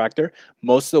contractor.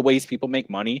 Most of the ways people make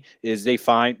money is they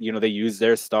find, they use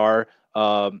their star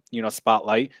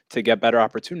spotlight to get better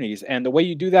opportunities. And the way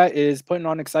you do that is putting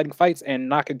on exciting fights and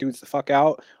knocking dudes the fuck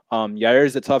out. Yair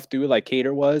is a tough dude like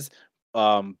Cater was.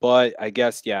 But I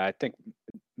guess, yeah, I think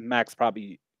Max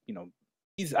probably,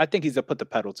 I think he's a put the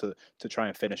pedal to try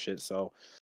and finish it. So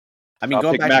I mean, I'll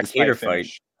going pick back to the Max by Cater fight,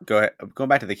 finish. go ahead. Going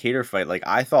back to the Cater fight, like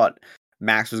I thought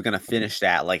Max was gonna finish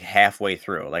that like halfway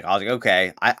through. Like I was like,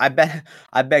 okay, I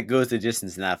bet goes the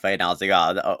distance in that fight. And I was like,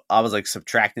 I was like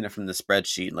subtracting it from the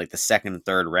spreadsheet in like the second and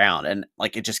third round, and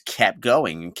like it just kept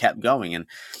going and kept going. And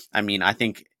I mean, I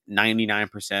think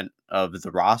 99% of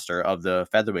the roster of the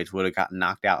featherweights would have gotten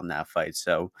knocked out in that fight.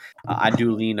 So I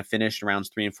do lean to finish rounds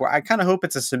 3 and 4. I kind of hope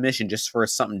it's a submission just for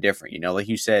something different. Like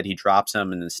you said, he drops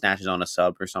him and then snatches on a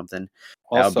sub or something.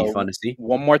 That would be Also, fun to see.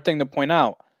 one more thing to point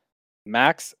out.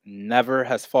 Max never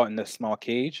has fought in the small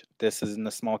cage. This is in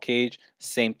the small cage.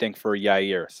 Same thing for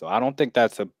Yair. So I don't think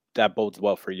that bodes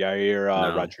well for Yair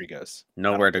No, Rodriguez. I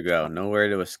nowhere don't to think go, so. nowhere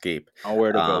to escape.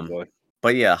 Nowhere to go, Um, boy.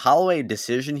 but yeah, Holloway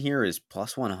decision here is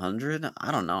plus 100.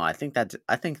 I don't know. I think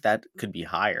that could be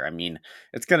higher. I mean,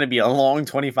 it's going to be a long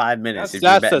 25 minutes if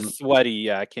you're That's a betting. sweaty.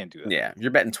 Yeah, I can't do that. Yeah, if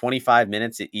you're betting 25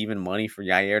 minutes at even money for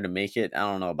Yair to make it, I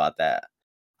don't know about that.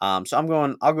 So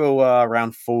I'll go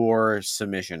round 4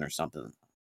 submission or something.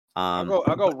 Um,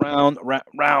 I'll go round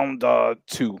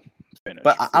 2 finish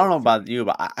But I don't know for about you,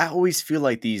 but I always feel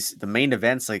like the main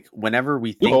events, like whenever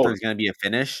we think oh, there's gonna be a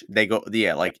finish, they go,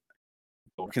 yeah, like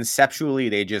conceptually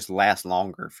they just last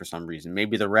longer for some reason.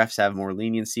 Maybe the refs have more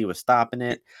leniency with stopping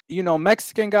it.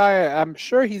 Mexican guy. I'm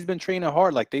sure he's been training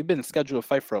hard. Like they've been scheduled to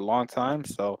fight for a long time.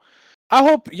 So I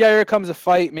hope Yair comes a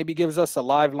fight. Maybe gives us a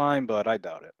live line, but I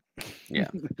doubt it. Yeah,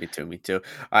 me too, me too. All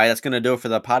right, that's gonna do it for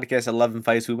the podcast. 11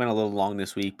 fights. We went a little long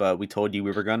this week, but we told you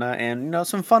we were gonna, and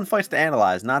some fun fights to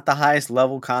analyze. Not the highest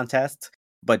level contests,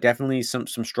 but definitely some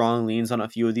strong leans on a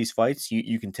few of these fights.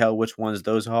 You can tell which ones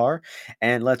those are,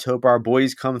 and let's hope our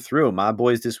boys come through. My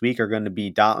boys this week are going to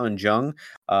be Da Un Jung,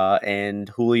 and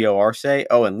Julio Arce.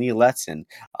 Oh, and Lee Letson.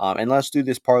 And let's do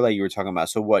this parlay you were talking about.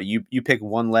 So what you pick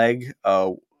one leg?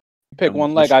 Pick And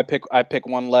one leg. which I pick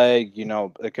one leg.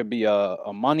 It could be a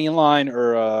money line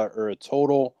or a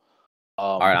total.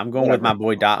 All right, I'm going with my Whatever.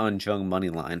 boy Da Un Jung money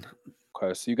line.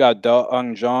 Okay, so you got Da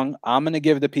Ung Jung. I'm gonna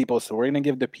give the people. So we're gonna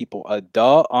give the people a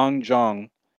Da Ung Jung,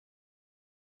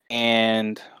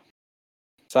 and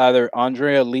it's either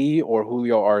Andrea Lee or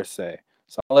Julio Arce.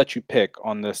 So I'll let you pick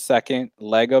on the second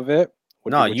leg of it.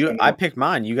 No, Which one I picked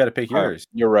mine. You got to pick okay, yours.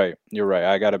 you're right. You're right.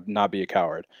 I gotta not be a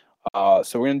coward. So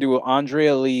we're gonna do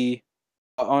Andrea Lee,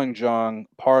 Ung Jung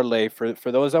parlay for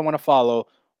those that want to follow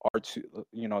are two,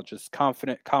 just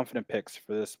confident picks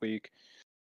for this week.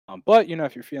 But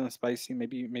if you're feeling spicy,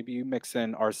 maybe you mix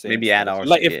in Arce Maybe instead. add If you ours.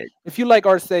 like, if Yeah, if you like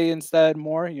Arce instead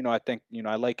more, I think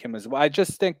I like him as well. I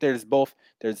just think there's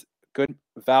good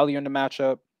value in the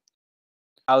matchup,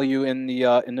 value in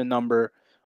the number,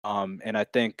 and I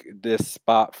think this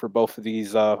spot for both of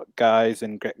these guys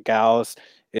and gals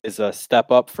is a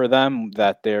step up for them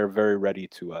that they're very ready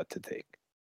to take.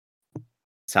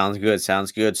 Sounds good.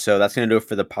 Sounds good. So that's going to do it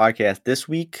for the podcast this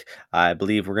week. I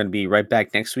believe we're going to be right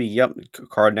back next week. Yep,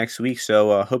 card next week.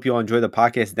 So hope you all enjoy the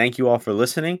podcast. Thank you all for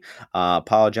listening.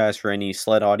 Apologize for any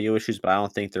slight audio issues, but I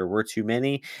don't think there were too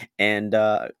many. And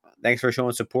thanks for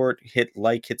showing support. Hit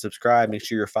like, hit subscribe. Make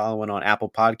sure you're following on Apple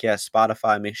Podcasts,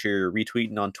 Spotify. Make sure you're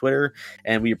retweeting on Twitter.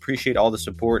 And we appreciate all the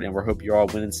support. And we hope you're all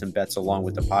winning some bets along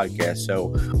with the podcast. So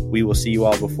we will see you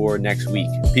all before next week.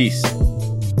 Peace.